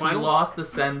 Yeah, he lost the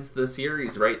Sens the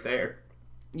series right there.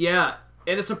 Yeah,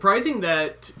 and it's surprising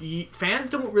that fans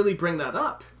don't really bring that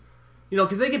up. You know,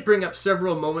 because they could bring up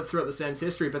several moments throughout the Sens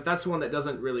history, but that's one that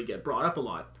doesn't really get brought up a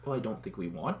lot. Well, I don't think we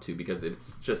want to because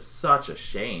it's just such a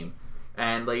shame.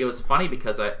 And like it was funny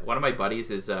because one of my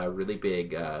buddies is a really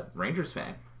big Rangers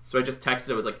fan. So I just texted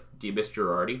him, I was like, do you miss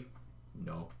Girardi?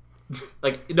 No. It's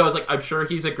like, I'm sure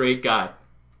he's a great guy,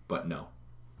 but no.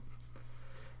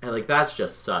 And, like, that's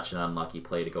just such an unlucky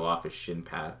play to go off his shin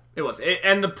pad. It was.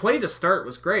 And the play to start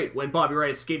was great when Bobby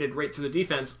Wright skated right through the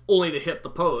defense, only to hit the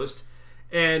post.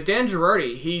 And Dan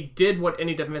Girardi, he did what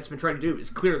any defenseman tried to do, is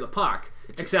clear the puck.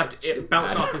 Except it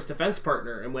bounced off his defense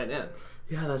partner and went in.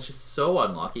 Yeah, that's just so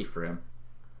unlucky for him.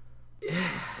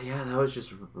 Yeah, that was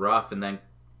just rough. And then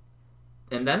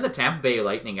the Tampa Bay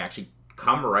Lightning actually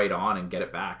come right on and get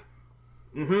it back.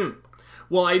 Mm-hmm.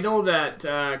 Well, I know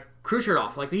that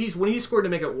Khrushchev, like when he scored to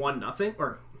make it 1-0,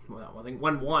 or well, I think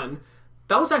 1-1,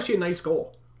 that was actually a nice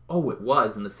goal. Oh, it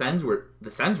was, and the Sens were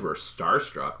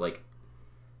starstruck. Like,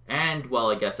 and well,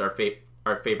 I guess our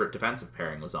favorite defensive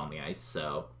pairing was on the ice,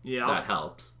 so that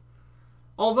helps.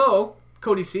 Although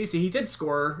Cody Ceci, he did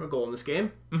score a goal in this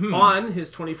game on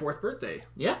his 24th birthday.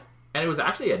 Yeah. And it was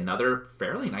actually another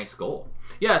fairly nice goal.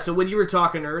 Yeah, so when you were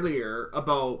talking earlier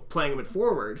about playing him at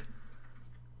forward,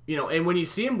 you know, and when you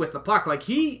see him with the puck, like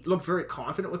he looked very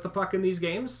confident with the puck in these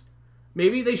games.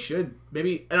 Maybe they should.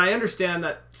 And I understand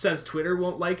that Sens Twitter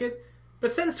won't like it, but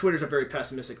Sens Twitter's a very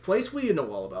pessimistic place. We know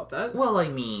all about that. Well, I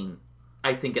mean,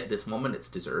 I think at this moment it's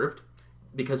deserved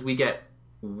because we get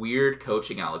weird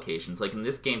coaching allocations. Like in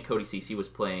this game, Cody Ceci was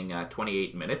playing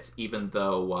 28 minutes, even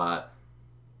though...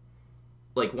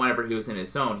 like whenever he was in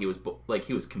his zone, he was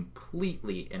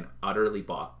completely and utterly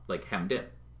hemmed in.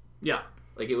 Yeah,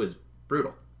 like it was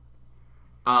brutal.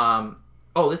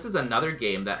 This is another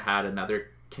game that had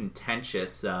another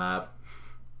contentious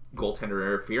goaltender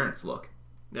interference look.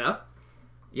 Yeah,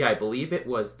 I believe it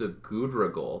was the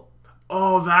Gudra goal.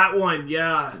 Oh, that one,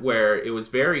 yeah. where it was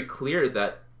very clear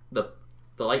that the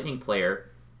Lightning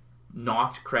player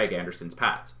knocked Craig Anderson's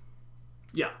pads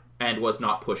Yeah. and was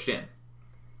not pushed in.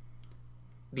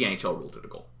 The NHL ruled it a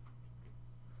goal.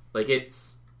 Like,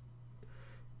 it's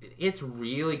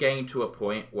really getting to a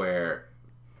point where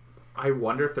I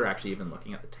wonder if they're actually even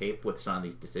looking at the tape with some of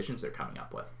these decisions they're coming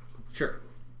up with. Sure.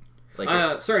 Like,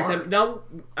 Sorry, hard. Tim. Now,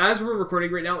 as we're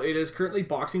recording right now, it is currently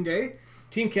Boxing Day.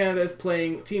 Team Canada is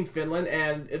playing Team Finland,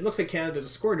 and it looks like Canada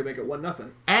just scored to make it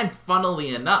 1-0. And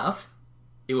funnily enough,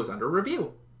 it was under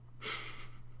review.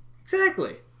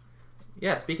 Exactly.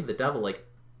 Yeah, speaking of the devil, like,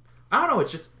 I don't know,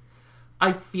 it's just,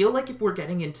 I feel like if we're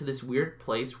getting into this weird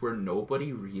place where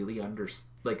nobody really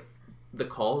like, the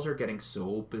calls are getting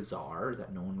so bizarre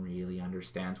that no one really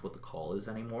understands what the call is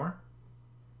anymore,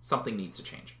 something needs to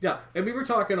change. Yeah, and we were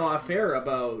talking off air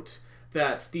about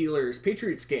that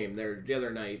Steelers-Patriots game there the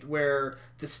other night, where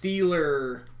the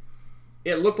Steeler,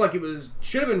 it looked like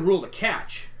should have been ruled a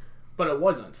catch, but it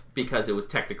wasn't. Because it was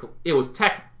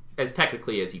as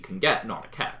technically as you can get, not a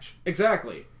catch.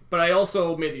 Exactly. But I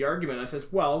also made the argument, I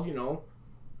says, well,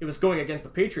 it was going against the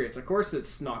Patriots. Of course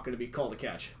it's not going to be called a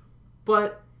catch.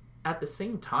 But at the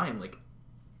same time, like,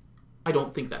 I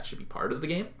don't think that should be part of the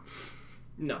game.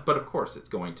 No. But of course it's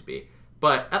going to be.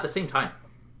 But at the same time,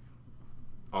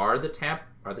 are the Tampa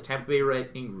Bay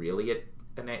Lightning really an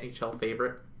NHL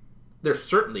favorite? They're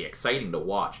certainly exciting to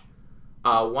watch.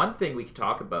 One thing we could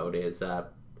talk about is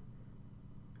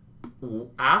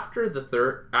after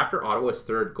Ottawa's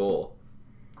third goal,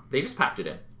 they just packed it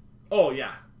in. Oh,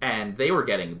 yeah. And they were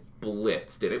getting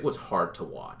blitzed, and it was hard to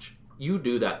watch. You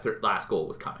knew that last goal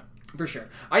was coming. For sure.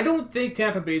 I don't think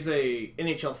Tampa Bay's a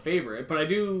NHL favorite, but I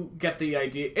do get the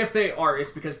idea. If they are,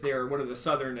 it's because they're one of the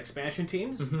Southern expansion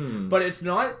teams. Mm-hmm. But it's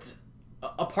not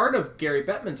a part of Gary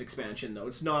Bettman's expansion, though.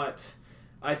 It's not.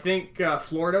 I think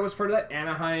Florida was part of that.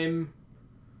 Anaheim.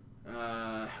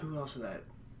 Who else was that?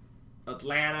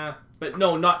 Atlanta. But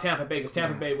no, not Tampa Bay, because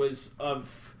Tampa Bay was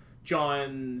of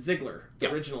John Ziegler, the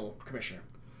original commissioner.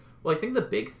 Well, I think the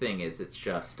big thing is it's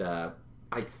just...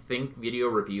 I think video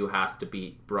review has to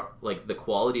be... the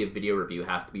quality of video review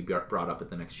has to be brought up at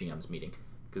the next GM's meeting.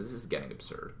 Because this is getting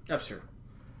absurd. Absurd.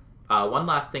 One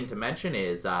last thing to mention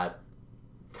is... that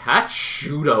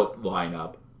shootout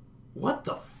lineup. What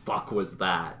the fuck was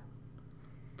that?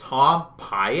 Tom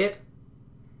Pyatt?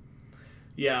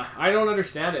 Yeah, I don't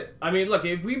understand it. I mean, look,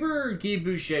 if we were Guy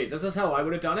Boucher, this is how I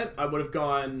would have done it. I would have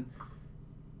gone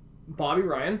Bobby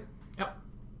Ryan. Yep.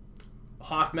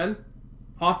 Hoffman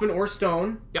or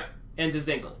Stone. Yep. And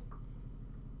Dzingel.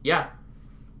 Yeah.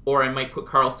 Or I might put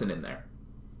Carlson in there.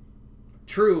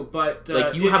 True, but...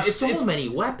 you have so many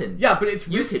weapons. Yeah, but it's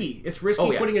risky. It's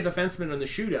risky putting a defenseman on the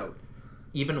shootout.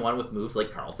 Even one with moves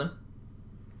like Carlson?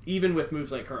 Even with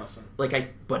moves like Carlson.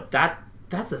 But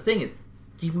that's the thing is,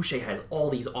 Guy Boucher has all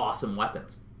these awesome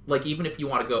weapons. Like, even if you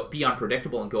want to be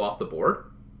unpredictable and go off the board,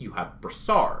 you have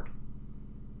Brassard.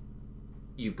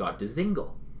 You've got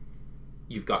Dzingel.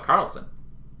 You've got Carlson.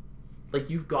 Like,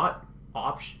 you've got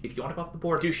options. If you want to go off the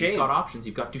board, Duchesne. You've got options.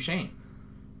 You've got Duchesne.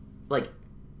 Like,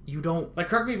 you don't... Like,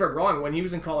 correct me if I'm wrong, when he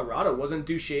was in Colorado, wasn't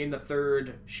Duchesne the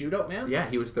third shootout man? Yeah,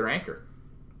 he was their anchor.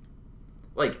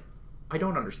 Like, I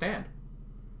don't understand.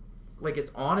 Like,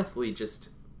 it's honestly just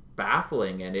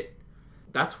baffling, and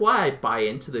that's why I buy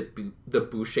into the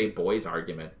Boucher boys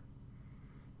argument.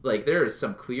 Like, there is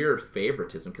some clear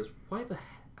favoritism, because why the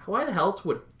hell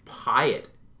would Pyatt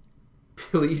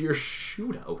be your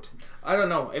shootout? I don't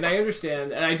know, and I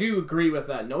understand, and I do agree with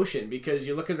that notion, because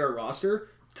you look at our roster,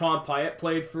 Tom Pyatt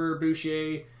played for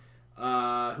Boucher,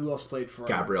 who else played for him?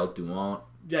 Gabriel Dumont.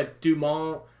 Yeah,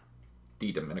 Dumont.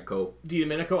 Di Domenico.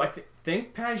 I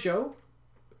think Pajot?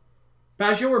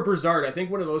 Pajot or Broussard, I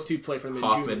think one of those two played for them in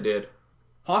Hoffman junior. did.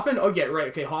 Hoffman? Oh, yeah, right,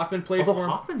 okay, Hoffman played for him.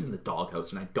 Hoffman's in the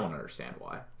doghouse, and I don't understand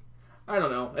why. I don't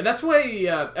know. And that's why,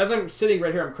 as I'm sitting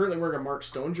right here, I'm currently wearing a Mark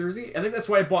Stone jersey. I think that's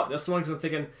why I bought this one, because I'm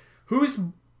thinking, who's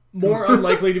more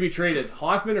unlikely to be traded,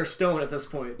 Hoffman or Stone at this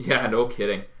point? Yeah, no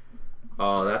kidding.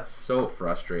 Oh, that's so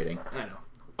frustrating. I know.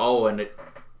 Oh, and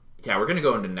we're going to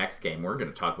go into the next game. We're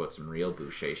going to talk about some real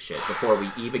Boucher shit before we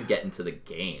even get into the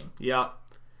game. Yeah.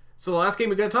 So the last game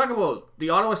we're going to talk about,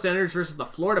 the Ottawa Senators versus the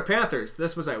Florida Panthers.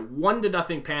 This was a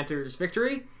 1-0 Panthers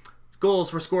victory.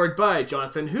 Goals were scored by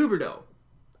Jonathan Huberdeau.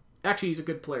 Actually, he's a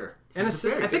good player. And I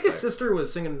think his sister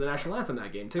was singing the national anthem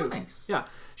that game, too. Nice. Yeah.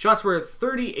 Shots were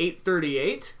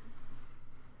 38-38.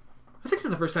 I think it's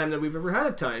the first time that we've ever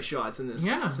had tie shots in this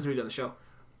since we've done the show.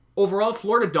 Overall,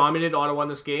 Florida dominated Ottawa in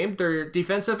this game. Their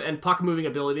defensive and puck-moving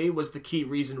ability was the key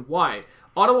reason why.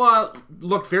 Ottawa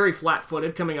looked very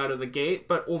flat-footed coming out of the gate,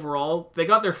 but overall, they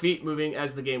got their feet moving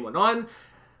as the game went on.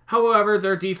 However,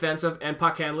 their defensive and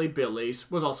puck handling abilities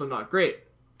was also not great.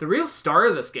 The real star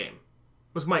of this game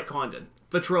was Mike Condon,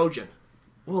 the Trojan.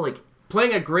 Well, like,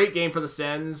 Playing a great game for the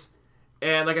Sens,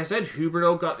 and like I said,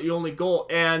 Huberto got the only goal,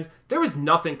 and there was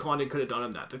nothing Condon could have done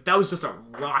in that. Like, that was just a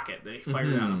rocket that he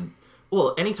fired at him.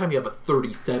 well, anytime you have a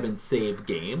 37 save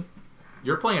game,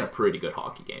 you're playing a pretty good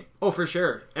hockey game. Oh, for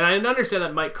sure. And I understand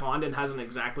that Mike Condon hasn't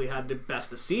exactly had the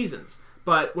best of seasons,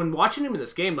 but when watching him in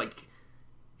this game, like,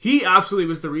 he absolutely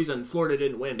was the reason Florida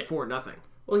didn't win 4-0.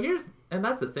 Well,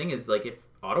 that's the thing is, like, if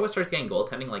Ottawa starts getting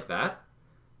goaltending like that,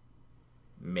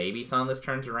 maybe some of this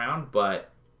turns around,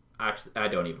 but actually, I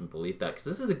don't even believe that, because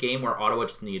this is a game where Ottawa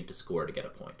just needed to score to get a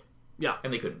point, Yeah,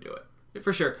 and they couldn't do it.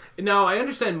 for sure. Now, I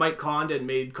understand Mike Condon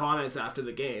made comments after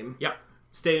the game Yep.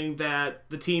 stating that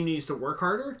the team needs to work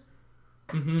harder.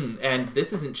 And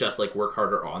this isn't just, like, work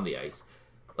harder on the ice.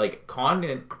 Like,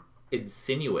 Condon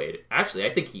insinuated, actually,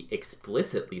 I think he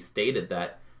explicitly stated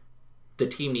that the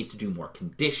team needs to do more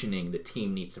conditioning, the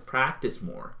team needs to practice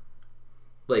more.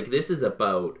 Like, this is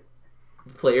about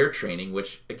player training,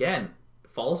 which, again,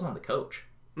 falls on the coach.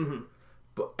 Mm-hmm.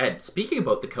 But, and speaking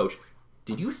about the coach,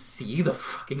 did you see the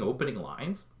fucking opening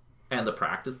lines and the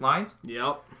practice lines?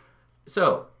 Yep.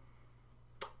 So,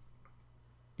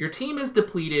 your team is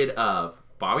depleted of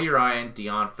Bobby Ryan,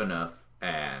 Dion Phaneuf,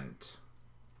 and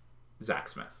Zach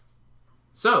Smith.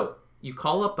 So, you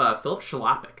call up Philip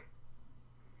Shalapik.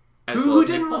 Who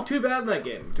didn't look too bad in that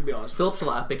game, to be honest. Philip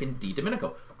Shalapik and D.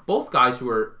 Domenico. Both guys who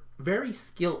are very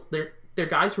skilled. They're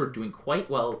guys who are doing quite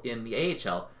well in the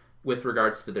AHL with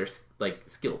regards to their, like,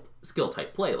 skill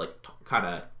type play, like kind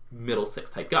of middle six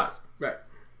type guys. Right.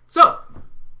 So,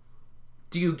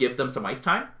 do you give them some ice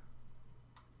time?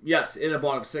 Yes, in a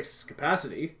bottom six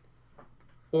capacity.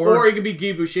 Or Or you could be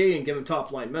Guy Boucher and give him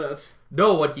top line minutes.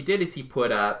 no, what he did is he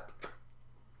put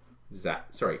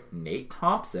Nate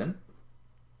Thompson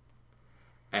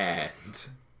and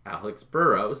Alex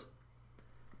Burrows.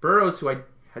 Burrows,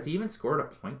 has he even scored a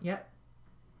point yet?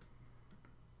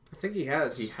 I think he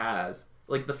has. He has.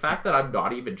 Like, the fact that I'm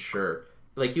not even sure.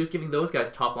 Like, he was giving those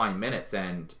guys top line minutes,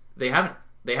 and they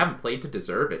haven't played to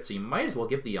deserve it. So you might as well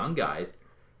give the young guys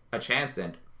a chance.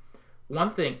 And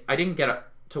one thing, I didn't get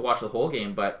to watch the whole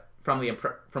game, but from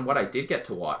what I did get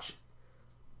to watch,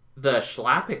 the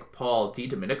Schlappick Paul Di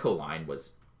Domenico line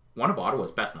was one of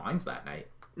Ottawa's best lines that night.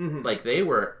 Mm-hmm. Like,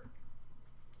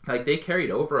 they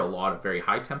carried over a lot of very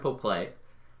high tempo play,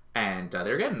 and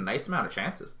they're getting a nice amount of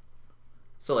chances.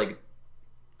 So, like,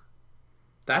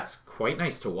 that's quite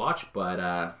nice to watch, but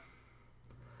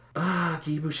Guy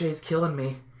Boucher's killing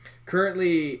me.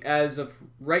 Currently, as of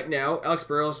right now, Alex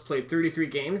Burrows played 33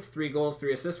 games, 3 goals,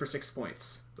 3 assists for 6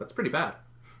 points. That's pretty bad.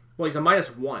 Well, he's a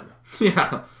 -1.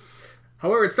 Yeah.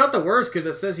 However, it's not the worst because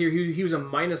it says here he was a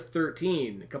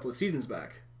 -13 a couple of seasons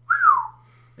back.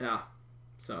 Yeah.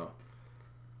 So.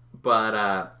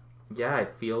 But, yeah, I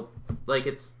feel like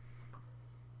it's...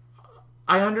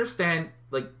 I understand,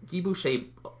 like, Guy Boucher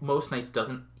most nights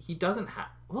doesn't have...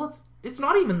 Well, it's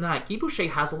not even that. Guy Boucher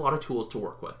has a lot of tools to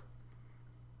work with.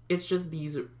 It's just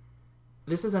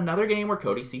this is another game where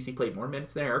Cody Ceci played more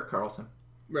minutes than Erik Karlsson.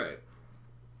 Right.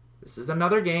 This is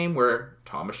another game where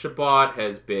Thomas Chabot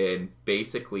has been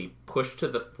basically pushed to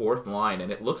the fourth line,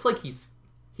 and it looks like he's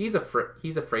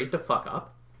afraid to fuck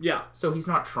up. Yeah. So he's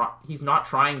not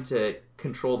trying to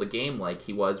control the game like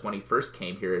he was when he first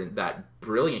came here in that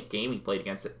brilliant game he played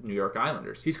against the New York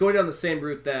Islanders. He's going down the same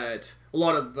route that a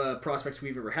lot of the prospects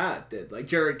we've ever had did, like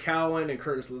Jared Cowan and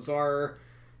Curtis Lazar.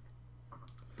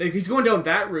 He's going down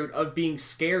that route of being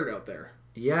scared out there.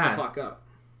 Yeah. To fuck up.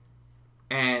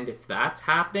 And if that's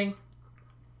happening,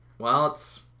 well,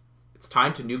 it's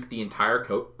time to nuke the entire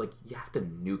you have to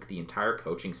nuke the entire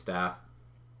coaching staff.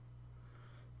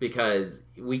 Because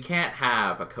we can't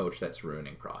have a coach that's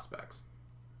ruining prospects.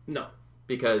 No.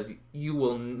 Because you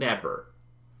will never,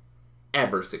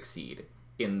 ever succeed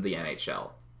in the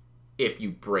NHL if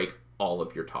you break all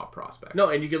of your top prospects. No,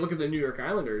 and you can look at the New York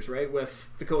Islanders, right, with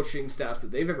the coaching staffs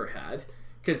that they've ever had.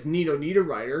 Because Nino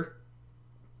Niederreiter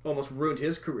almost ruined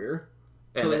his career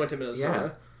until he went to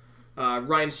Minnesota. Yeah.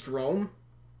 Ryan Strome.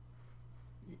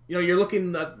 You know, you're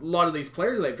looking at a lot of these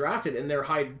players that they've drafted, and they're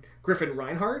Griffin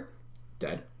Reinhart.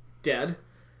 Dead.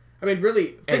 I mean,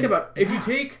 really, think about it. If you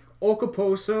take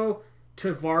Okaposo,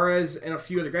 Tavares, and a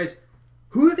few other guys,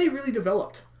 who have they really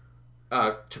developed?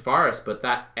 Tavares, but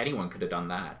that anyone could have done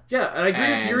that. Yeah, and I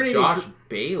agree with your name. Josh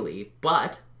Bailey,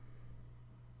 but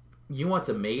you know what's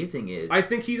amazing is I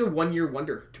think he's a 1-year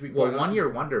wonder. To be quite honest. 1 year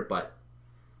wonder, but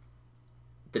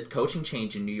the coaching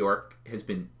change in New York has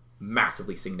been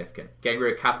massively significant. Getting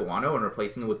rid of Capuano and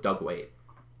replacing him with Doug Wade.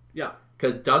 Yeah.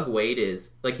 Because Doug Wade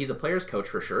is, like, he's a player's coach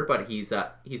for sure, but he's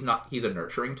a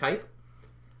nurturing type.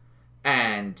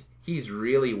 And he's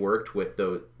really worked with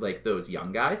those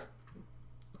young guys.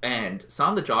 And some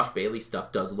of the Josh Bailey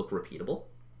stuff does look repeatable.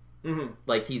 Mm-hmm.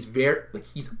 Like, he's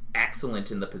excellent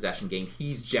in the possession game.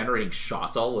 He's generating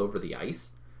shots all over the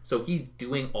ice. So he's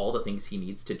doing all the things he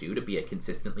needs to do to be a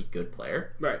consistently good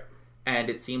player. Right. And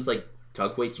it seems like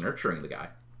Doug Wade's nurturing the guy.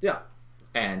 Yeah.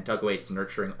 And Doug Wade's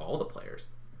nurturing all the players.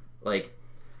 Like,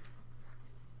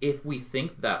 if we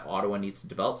think that Ottawa needs to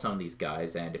develop some of these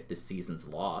guys, and if this season's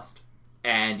lost,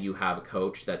 and you have a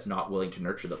coach that's not willing to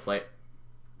nurture the players,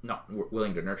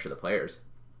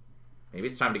 maybe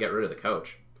it's time to get rid of the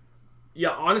coach. Yeah,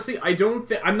 honestly,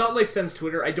 I'm not like Sens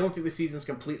Twitter. I don't think the season's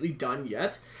completely done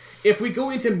yet. If we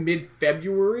go into mid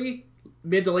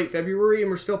to late February, and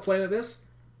we're still playing at this,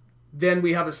 then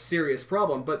we have a serious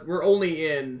problem. But we're only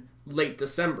in late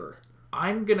December.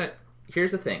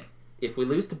 Here's the thing. If we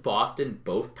lose to Boston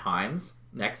both times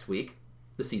next week,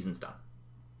 the season's done.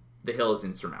 The hill is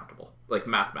insurmountable. Like,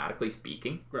 mathematically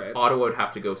speaking. Right. Ottawa would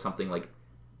have to go something like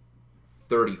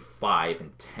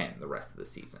 35-10 the rest of the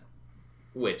season.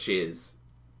 Which is,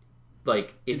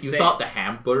 like, if insane. You thought the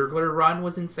Hamburglar run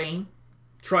was insane,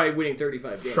 try winning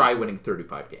 35 games. Try winning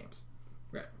 35 games.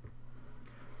 Right.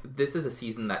 This is a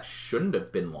season that shouldn't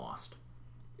have been lost.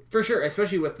 For sure,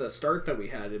 especially with the start that we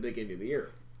had at the beginning of the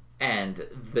year. And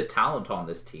the talent on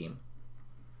this team.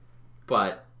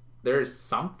 But there's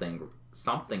something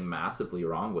massively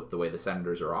wrong with the way the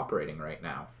Senators are operating right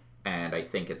now. And I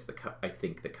think it's the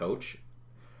coach.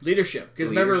 Leadership. Because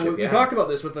remember, we talked about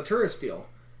this with the tourist deal.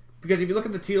 Because if you look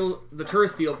at the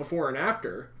tourist deal before and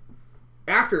after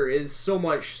is so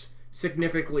much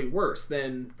significantly worse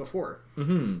than before.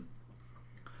 Mm-hmm.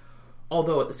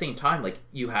 Although at the same time, like,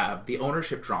 you have the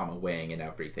ownership drama weighing in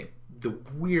everything. The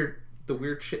weird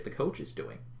shit the coach is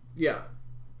doing. Yeah.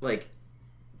 Like,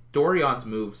 Dorian's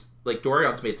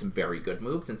made some very good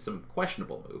moves and some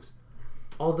questionable moves.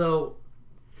 Although,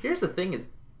 here's the thing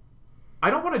is, I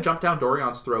don't want to jump down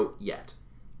Dorian's throat yet.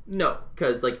 No.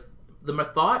 Because, like, the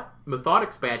Method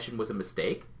expansion was a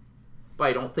mistake, but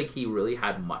I don't think he really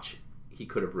had much he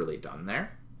could have really done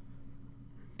there.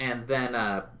 And then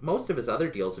most of his other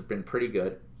deals have been pretty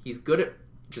good. He's good at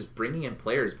just bringing in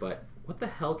players, but what the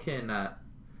hell can,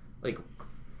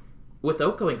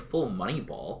 without going full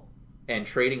Moneyball and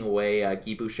trading away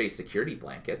Guy Boucher's security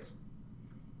blankets,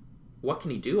 what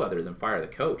can he do other than fire the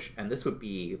coach? And this would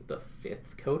be the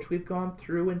 5th coach we've gone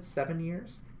through in 7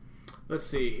 years. Let's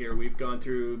see here. We've gone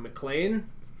through McLean.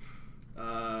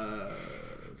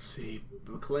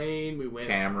 McLean. We went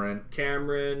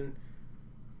Cameron.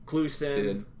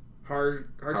 Klusen.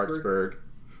 Hartsburg.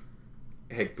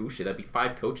 Heck, Boucher. That'd be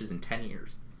 5 coaches in 10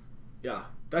 years. Yeah,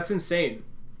 that's insane.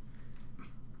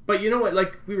 But you know what?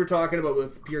 Like we were talking about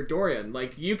with Pierre Dorian,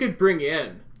 like you could bring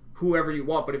in whoever you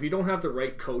want, but if you don't have the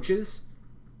right coaches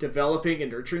developing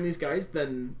and nurturing these guys,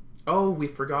 then... Oh, we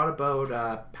forgot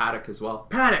about Paddock as well.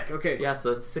 Paddock, okay. Yeah,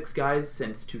 so that's 6 guys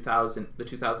since the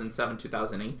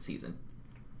 2007-2008 season.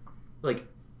 Like,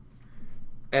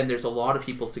 and there's a lot of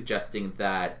people suggesting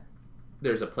that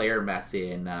there's a player mess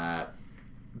in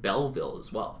Belleville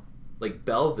as well. Like,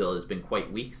 Belleville has been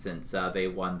quite weak since they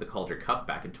won the Calder Cup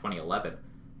back in 2011.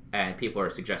 And people are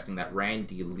suggesting that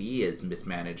Randy Lee has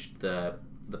mismanaged the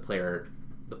player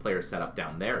setup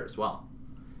down there as well.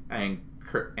 And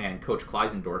Coach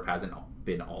Kleisendorf hasn't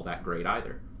been all that great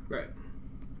either. Right.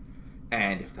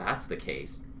 And if that's the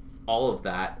case, all of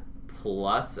that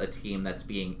plus a team that's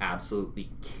being absolutely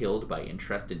killed by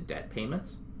interest and debt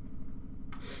payments.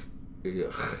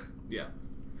 Ugh. Yeah.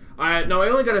 Now, I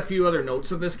only got a few other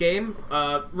notes of this game.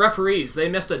 Referees, they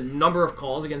missed a number of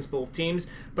calls against both teams,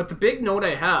 but the big note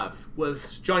I have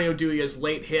was Johnny Oduya's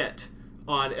late hit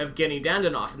on Evgeny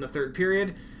Dandanov in the 3rd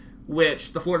period,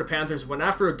 which the Florida Panthers went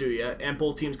after Oduya, and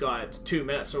both teams got 2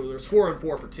 minutes, so there was 4 and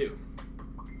 4 for 2.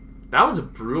 That was a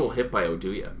brutal hit by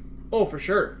Oduya. Oh, for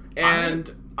sure. And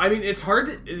I mean, it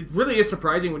really is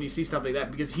surprising when you see stuff like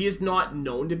that, because he is not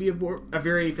known to be a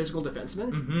very physical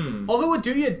defenseman. Mm-hmm. Although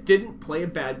Oduya didn't play a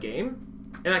bad game,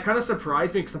 and that kind of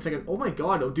surprised me, because I'm thinking, oh my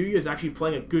god, Oduya is actually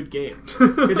playing a good game.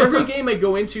 Because every game I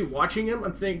go into watching him,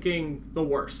 I'm thinking the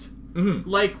worst. Mm-hmm.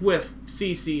 Like with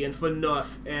Ceci and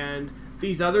Phaneuf and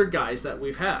these other guys that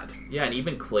we've had. Yeah, and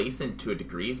even Clayson, to a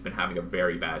degree, has been having a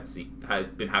very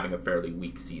having a fairly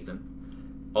weak season.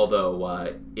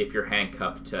 Although, if you're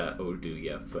handcuffed to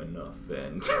Oduya, Phaneuf,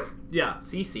 and yeah,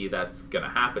 Ceci, that's gonna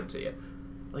happen to you.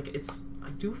 Like, I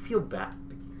do feel bad.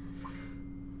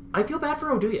 I feel bad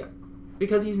for Oduya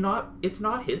because it's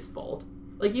not his fault.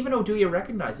 Like, even Oduya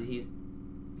recognizes he's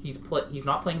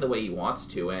not playing the way he wants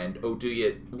to, and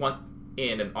Oduya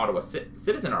in an Ottawa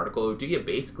Citizen article, Oduya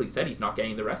basically said he's not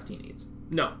getting the rest he needs.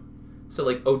 No. So,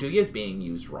 like, Oduya is being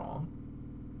used wrong,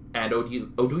 and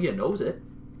Oduya knows it,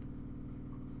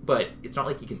 but it's not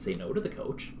like he can say no to the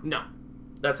coach. No.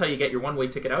 That's how you get your one-way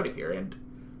ticket out of here, and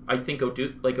I think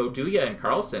Oduya and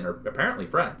Carlson are apparently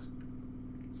friends.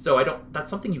 So that's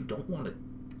something you don't want to...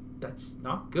 That's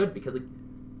not good, because, like,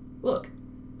 look,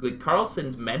 like,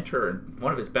 Carlson's mentor and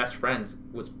one of his best friends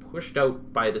was pushed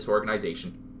out by this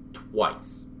organization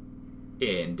twice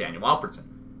in Daniel Alfredson.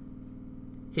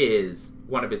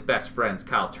 One of his best friends,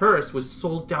 Kyle Turris, was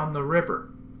sold down the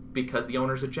river because the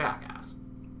owner's a jackass.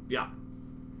 Yeah.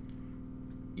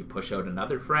 You push out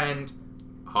another friend,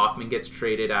 Hoffman gets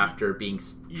traded after being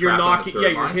You're trapped on the third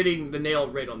you're line. hitting the nail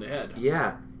right on the head.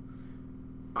 Yeah.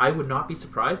 I would not be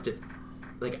surprised if,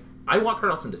 like, I want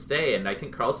Carlson to stay, and I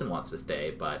think Carlson wants to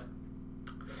stay, but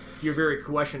You're very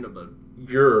questionable.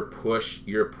 you're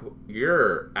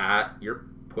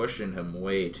pushing him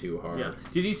way too hard. Yeah.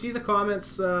 Did you see the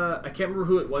comments? I can't remember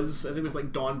who it was. I think it was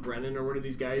like Don Brennan or one of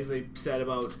these guys. They said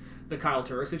about the Kyle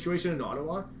Turris situation in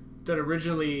Ottawa. That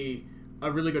originally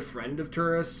a really good friend of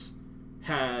Turris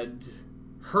had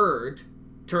heard.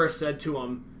 Turris said to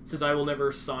him, says, "I will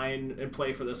never sign and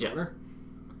play for this owner."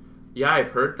 Yeah,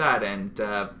 I've heard that, and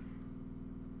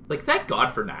like, thank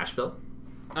God for Nashville.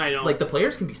 I know. Like, the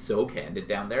players can be so candid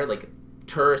down there. Like,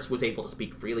 Turris was able to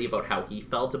speak freely about how he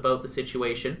felt about the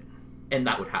situation, and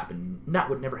that would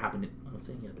never happen in almost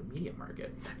any other media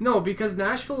market. No, because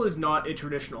Nashville is not a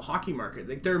traditional hockey market.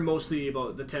 Like, they're mostly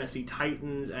about the Tennessee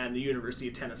Titans and the University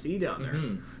of Tennessee down there.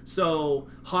 Mm-hmm. So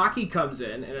hockey comes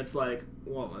in, and it's like,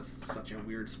 well, that's such a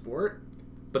weird sport.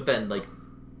 But then, like,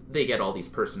 they get all these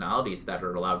personalities that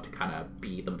are allowed to kind of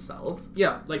be themselves.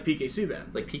 Yeah, like PK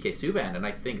Subban. Like PK Subban, and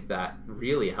I think that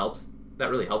really helps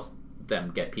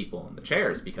them get people in the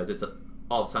chairs, because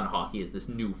all of a sudden hockey is this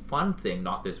new fun thing,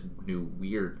 not this new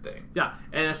weird thing. Yeah,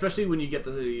 and especially when you get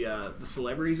the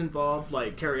celebrities involved,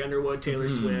 like Carrie Underwood, Taylor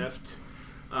Swift,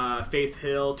 Faith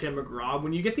Hill, Tim McGraw.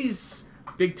 When you get these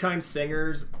big-time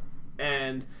singers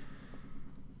and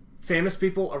famous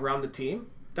people around the team,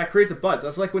 that creates a buzz.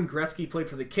 That's like when Gretzky played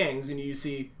for the Kings, and you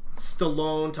see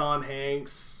Stallone, Tom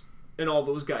Hanks, and all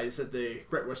those guys at the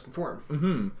Great Western Forum.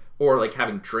 Mm-hmm. Or, like,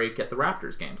 having Drake at the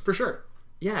Raptors games. For sure.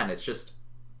 Yeah, and it's just,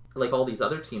 like, all these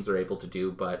other teams are able to do,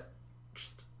 but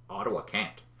just Ottawa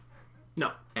can't.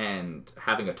 No. And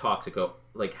having a toxic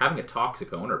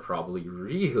owner probably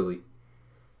really,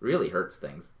 really hurts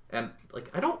things. And, like,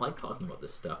 I don't like talking about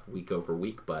this stuff week over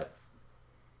week, but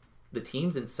the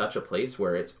team's in such a place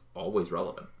where it's always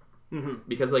relevant. Mm-hmm.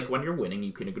 Because, like, when you're winning,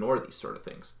 you can ignore these sort of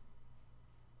things.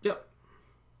 Yep.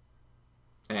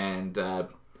 And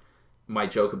my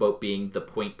joke about being the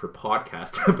point per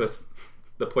podcast,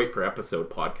 the point per episode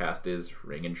podcast is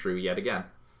ringing true yet again.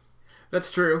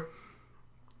 That's true.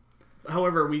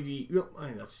 However, I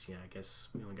guess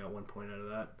we only got 1 point out of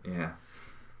that. Yeah.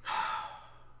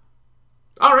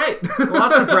 All right. Well,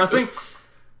 that's depressing.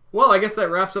 Well, I guess that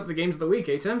wraps up the games of the week,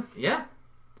 eh, Tim? Yeah.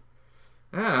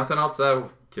 Yeah, nothing else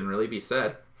can really be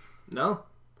said. No.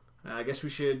 I guess we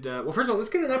should... well, first of all, let's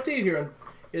get an update here.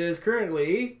 It is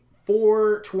currently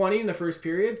 4:20 in the first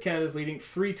period. Canada's leading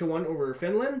 3-1 over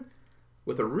Finland.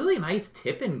 With a really nice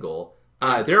tip-in goal.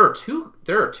 There are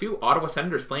two Ottawa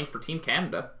Senators playing for Team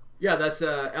Canada. Yeah, that's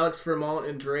Alex Vermont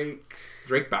and Drake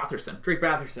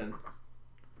Batherson.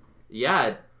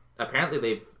 Yeah,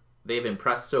 apparently they've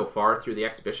impressed so far through the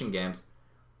exhibition games.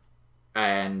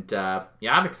 And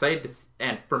I'm excited to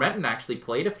and Fermenton actually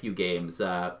played a few games.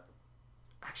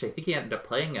 Actually, I think he ended up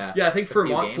playing I think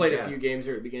Vermont played a few games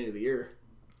here at the beginning of the year.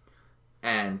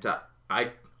 And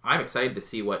I'm excited to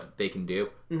see what they can do.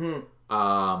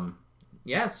 Mm-hmm.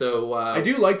 So I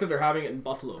do like that they're having it in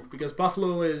Buffalo, because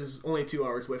Buffalo is only 2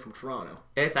 hours away from Toronto.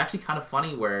 It's actually kind of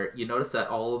funny where you notice that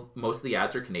most of the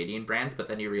ads are Canadian brands, but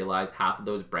then you realize half of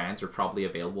those brands are probably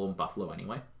available in Buffalo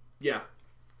anyway. Yeah.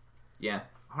 Yeah.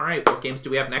 All right. What games do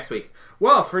we have next week?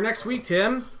 Well, for next week,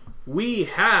 Tim, we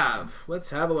have... Let's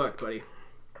have a look, buddy.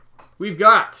 We're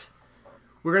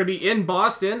going to be in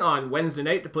Boston on Wednesday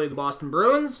night to play the Boston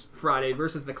Bruins, Friday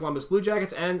versus the Columbus Blue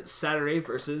Jackets, and Saturday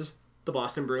versus the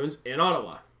Boston Bruins in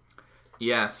Ottawa.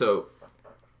 Yeah, so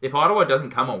if Ottawa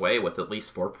doesn't come away with at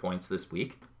least 4 points this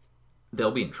week, they'll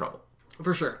be in trouble.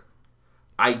 For sure.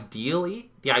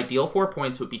 Ideally, the ideal 4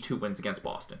 points would be 2 wins against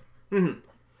Boston. Mm-hmm.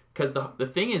 Because the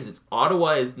thing is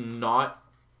Ottawa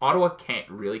can't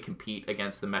really compete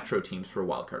against the Metro teams for a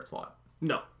wildcard slot.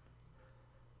 No.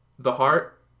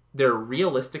 Their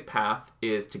realistic path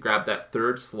is to grab that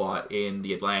third slot in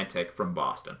the Atlantic from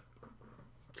Boston.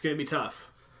 It's going to be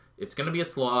tough. It's going to be a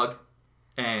slog,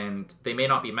 and they may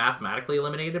not be mathematically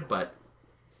eliminated, but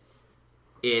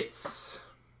it's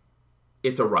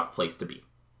a rough place to be.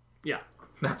 Yeah.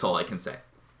 That's all I can say.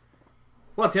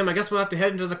 Well, Tim, I guess we'll have to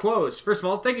head into the close. First of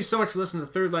all, thank you so much for listening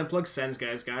to Third Line Plug Sends,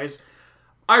 guys.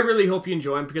 I really hope you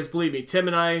enjoy them because, believe me, Tim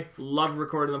and I love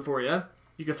recording them for you.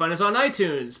 You can find us on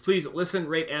iTunes. Please listen,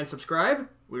 rate, and subscribe.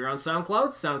 We're on SoundCloud,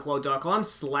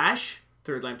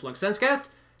 soundcloud.com/Third Line Plug Sensecast,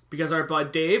 because our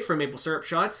bud Dave from Maple Syrup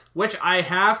Shots, which I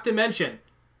have to mention,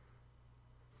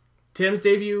 Tim's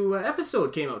debut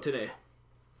episode came out today.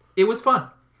 It was fun.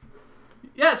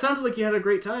 Yeah, it sounded like you had a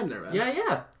great time there, man.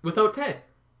 Yeah. Without Tay.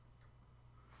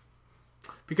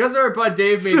 Because our bud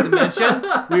Dave made the mention,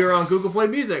 we are on Google Play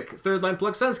Music, Third Line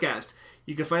Plug Sensecast.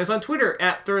 You can find us on Twitter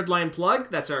at Third Line Plug.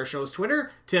 That's our show's Twitter.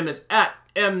 Tim is at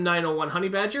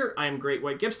M901HoneyBadger. I am Great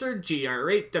White Gipster,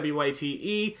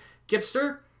 GR8WYTE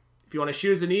Gipster. If you want to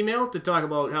shoot us an email to talk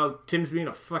about how Tim's being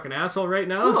a fucking asshole right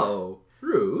now. Oh,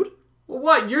 rude. Well,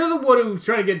 what? You're the one who's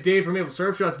trying to get Dave from Maple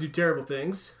Syrup Shots to do terrible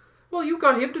things. Well, you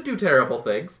got him to do terrible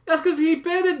things. That's because he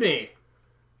baited me.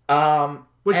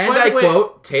 Which, and by the way,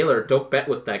 quote, Taylor, don't bet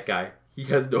with that guy. He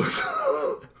has no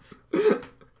soul.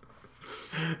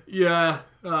 Yeah,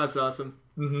 that's awesome.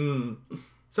 Mm-hmm.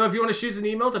 So if you want to shoot an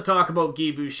email to talk about Guy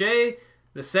Boucher,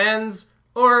 the Sens,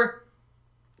 or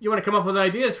you want to come up with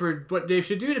ideas for what Dave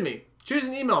should do to me, choose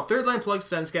an email,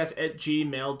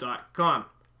 thirdlineplugSensecast@gmail.com.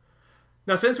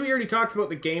 Now, since we already talked about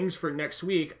the games for next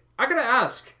week, I gotta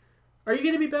ask, are you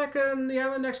going to be back on the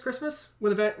island next Christmas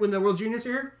when the World Juniors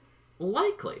are here?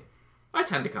 Likely. I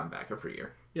tend to come back every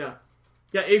year. Yeah.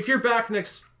 Yeah, if you're back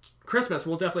next Christmas,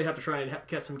 we'll definitely have to try and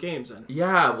get some games in.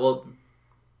 Yeah, well,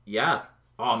 yeah.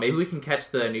 Oh, maybe we can catch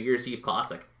the New Year's Eve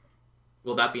Classic.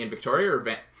 Will that be in Victoria or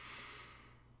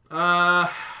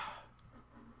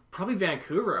Probably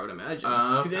Vancouver, I would imagine.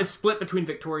 'Cause it's split between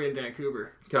Victoria and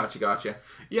Vancouver. Gotcha.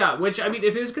 Yeah, which, I mean,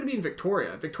 if it was going to be in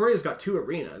Victoria, Victoria's got 2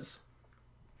 arenas.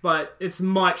 But it's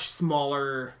much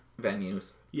smaller.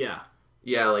 Venues. Yeah.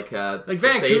 Yeah, like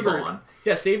Vancouver. Save-On.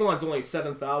 Yeah, Save-On's only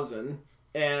 7,000.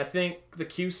 And I think the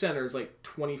Q Center is like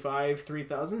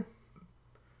 3,000.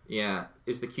 Yeah.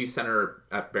 Is the Q Center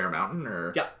at Bear Mountain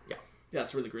or? Yeah. Yeah,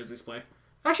 that's where the Grizzlies play.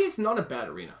 Actually, it's not a bad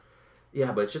arena.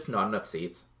 Yeah, but it's just not enough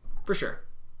seats. For sure.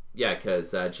 Yeah,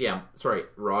 because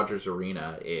Rogers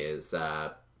Arena is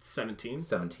 17.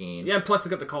 17. Yeah, and plus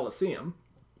they got the Coliseum.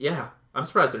 Yeah. I'm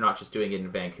surprised they're not just doing it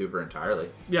in Vancouver entirely.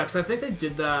 Yeah, because I think they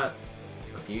did that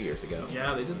a few years ago.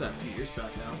 Yeah, they did that a few years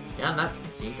back now. Yeah, and that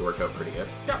seemed to work out pretty good.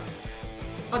 Yeah.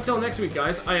 Until next week,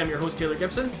 guys, I am your host, Taylor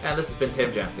Gibson. And this has been Tim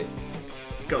Jancy.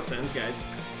 Go Sens, guys.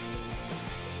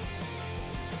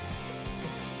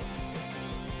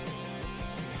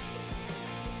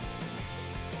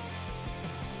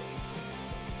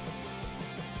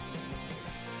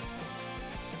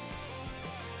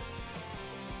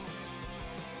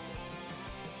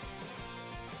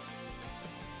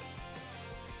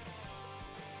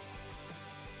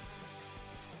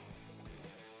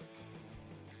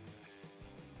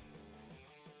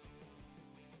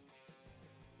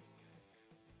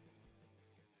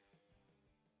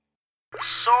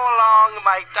 So long,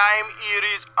 my time here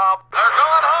is up. They're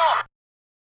going home.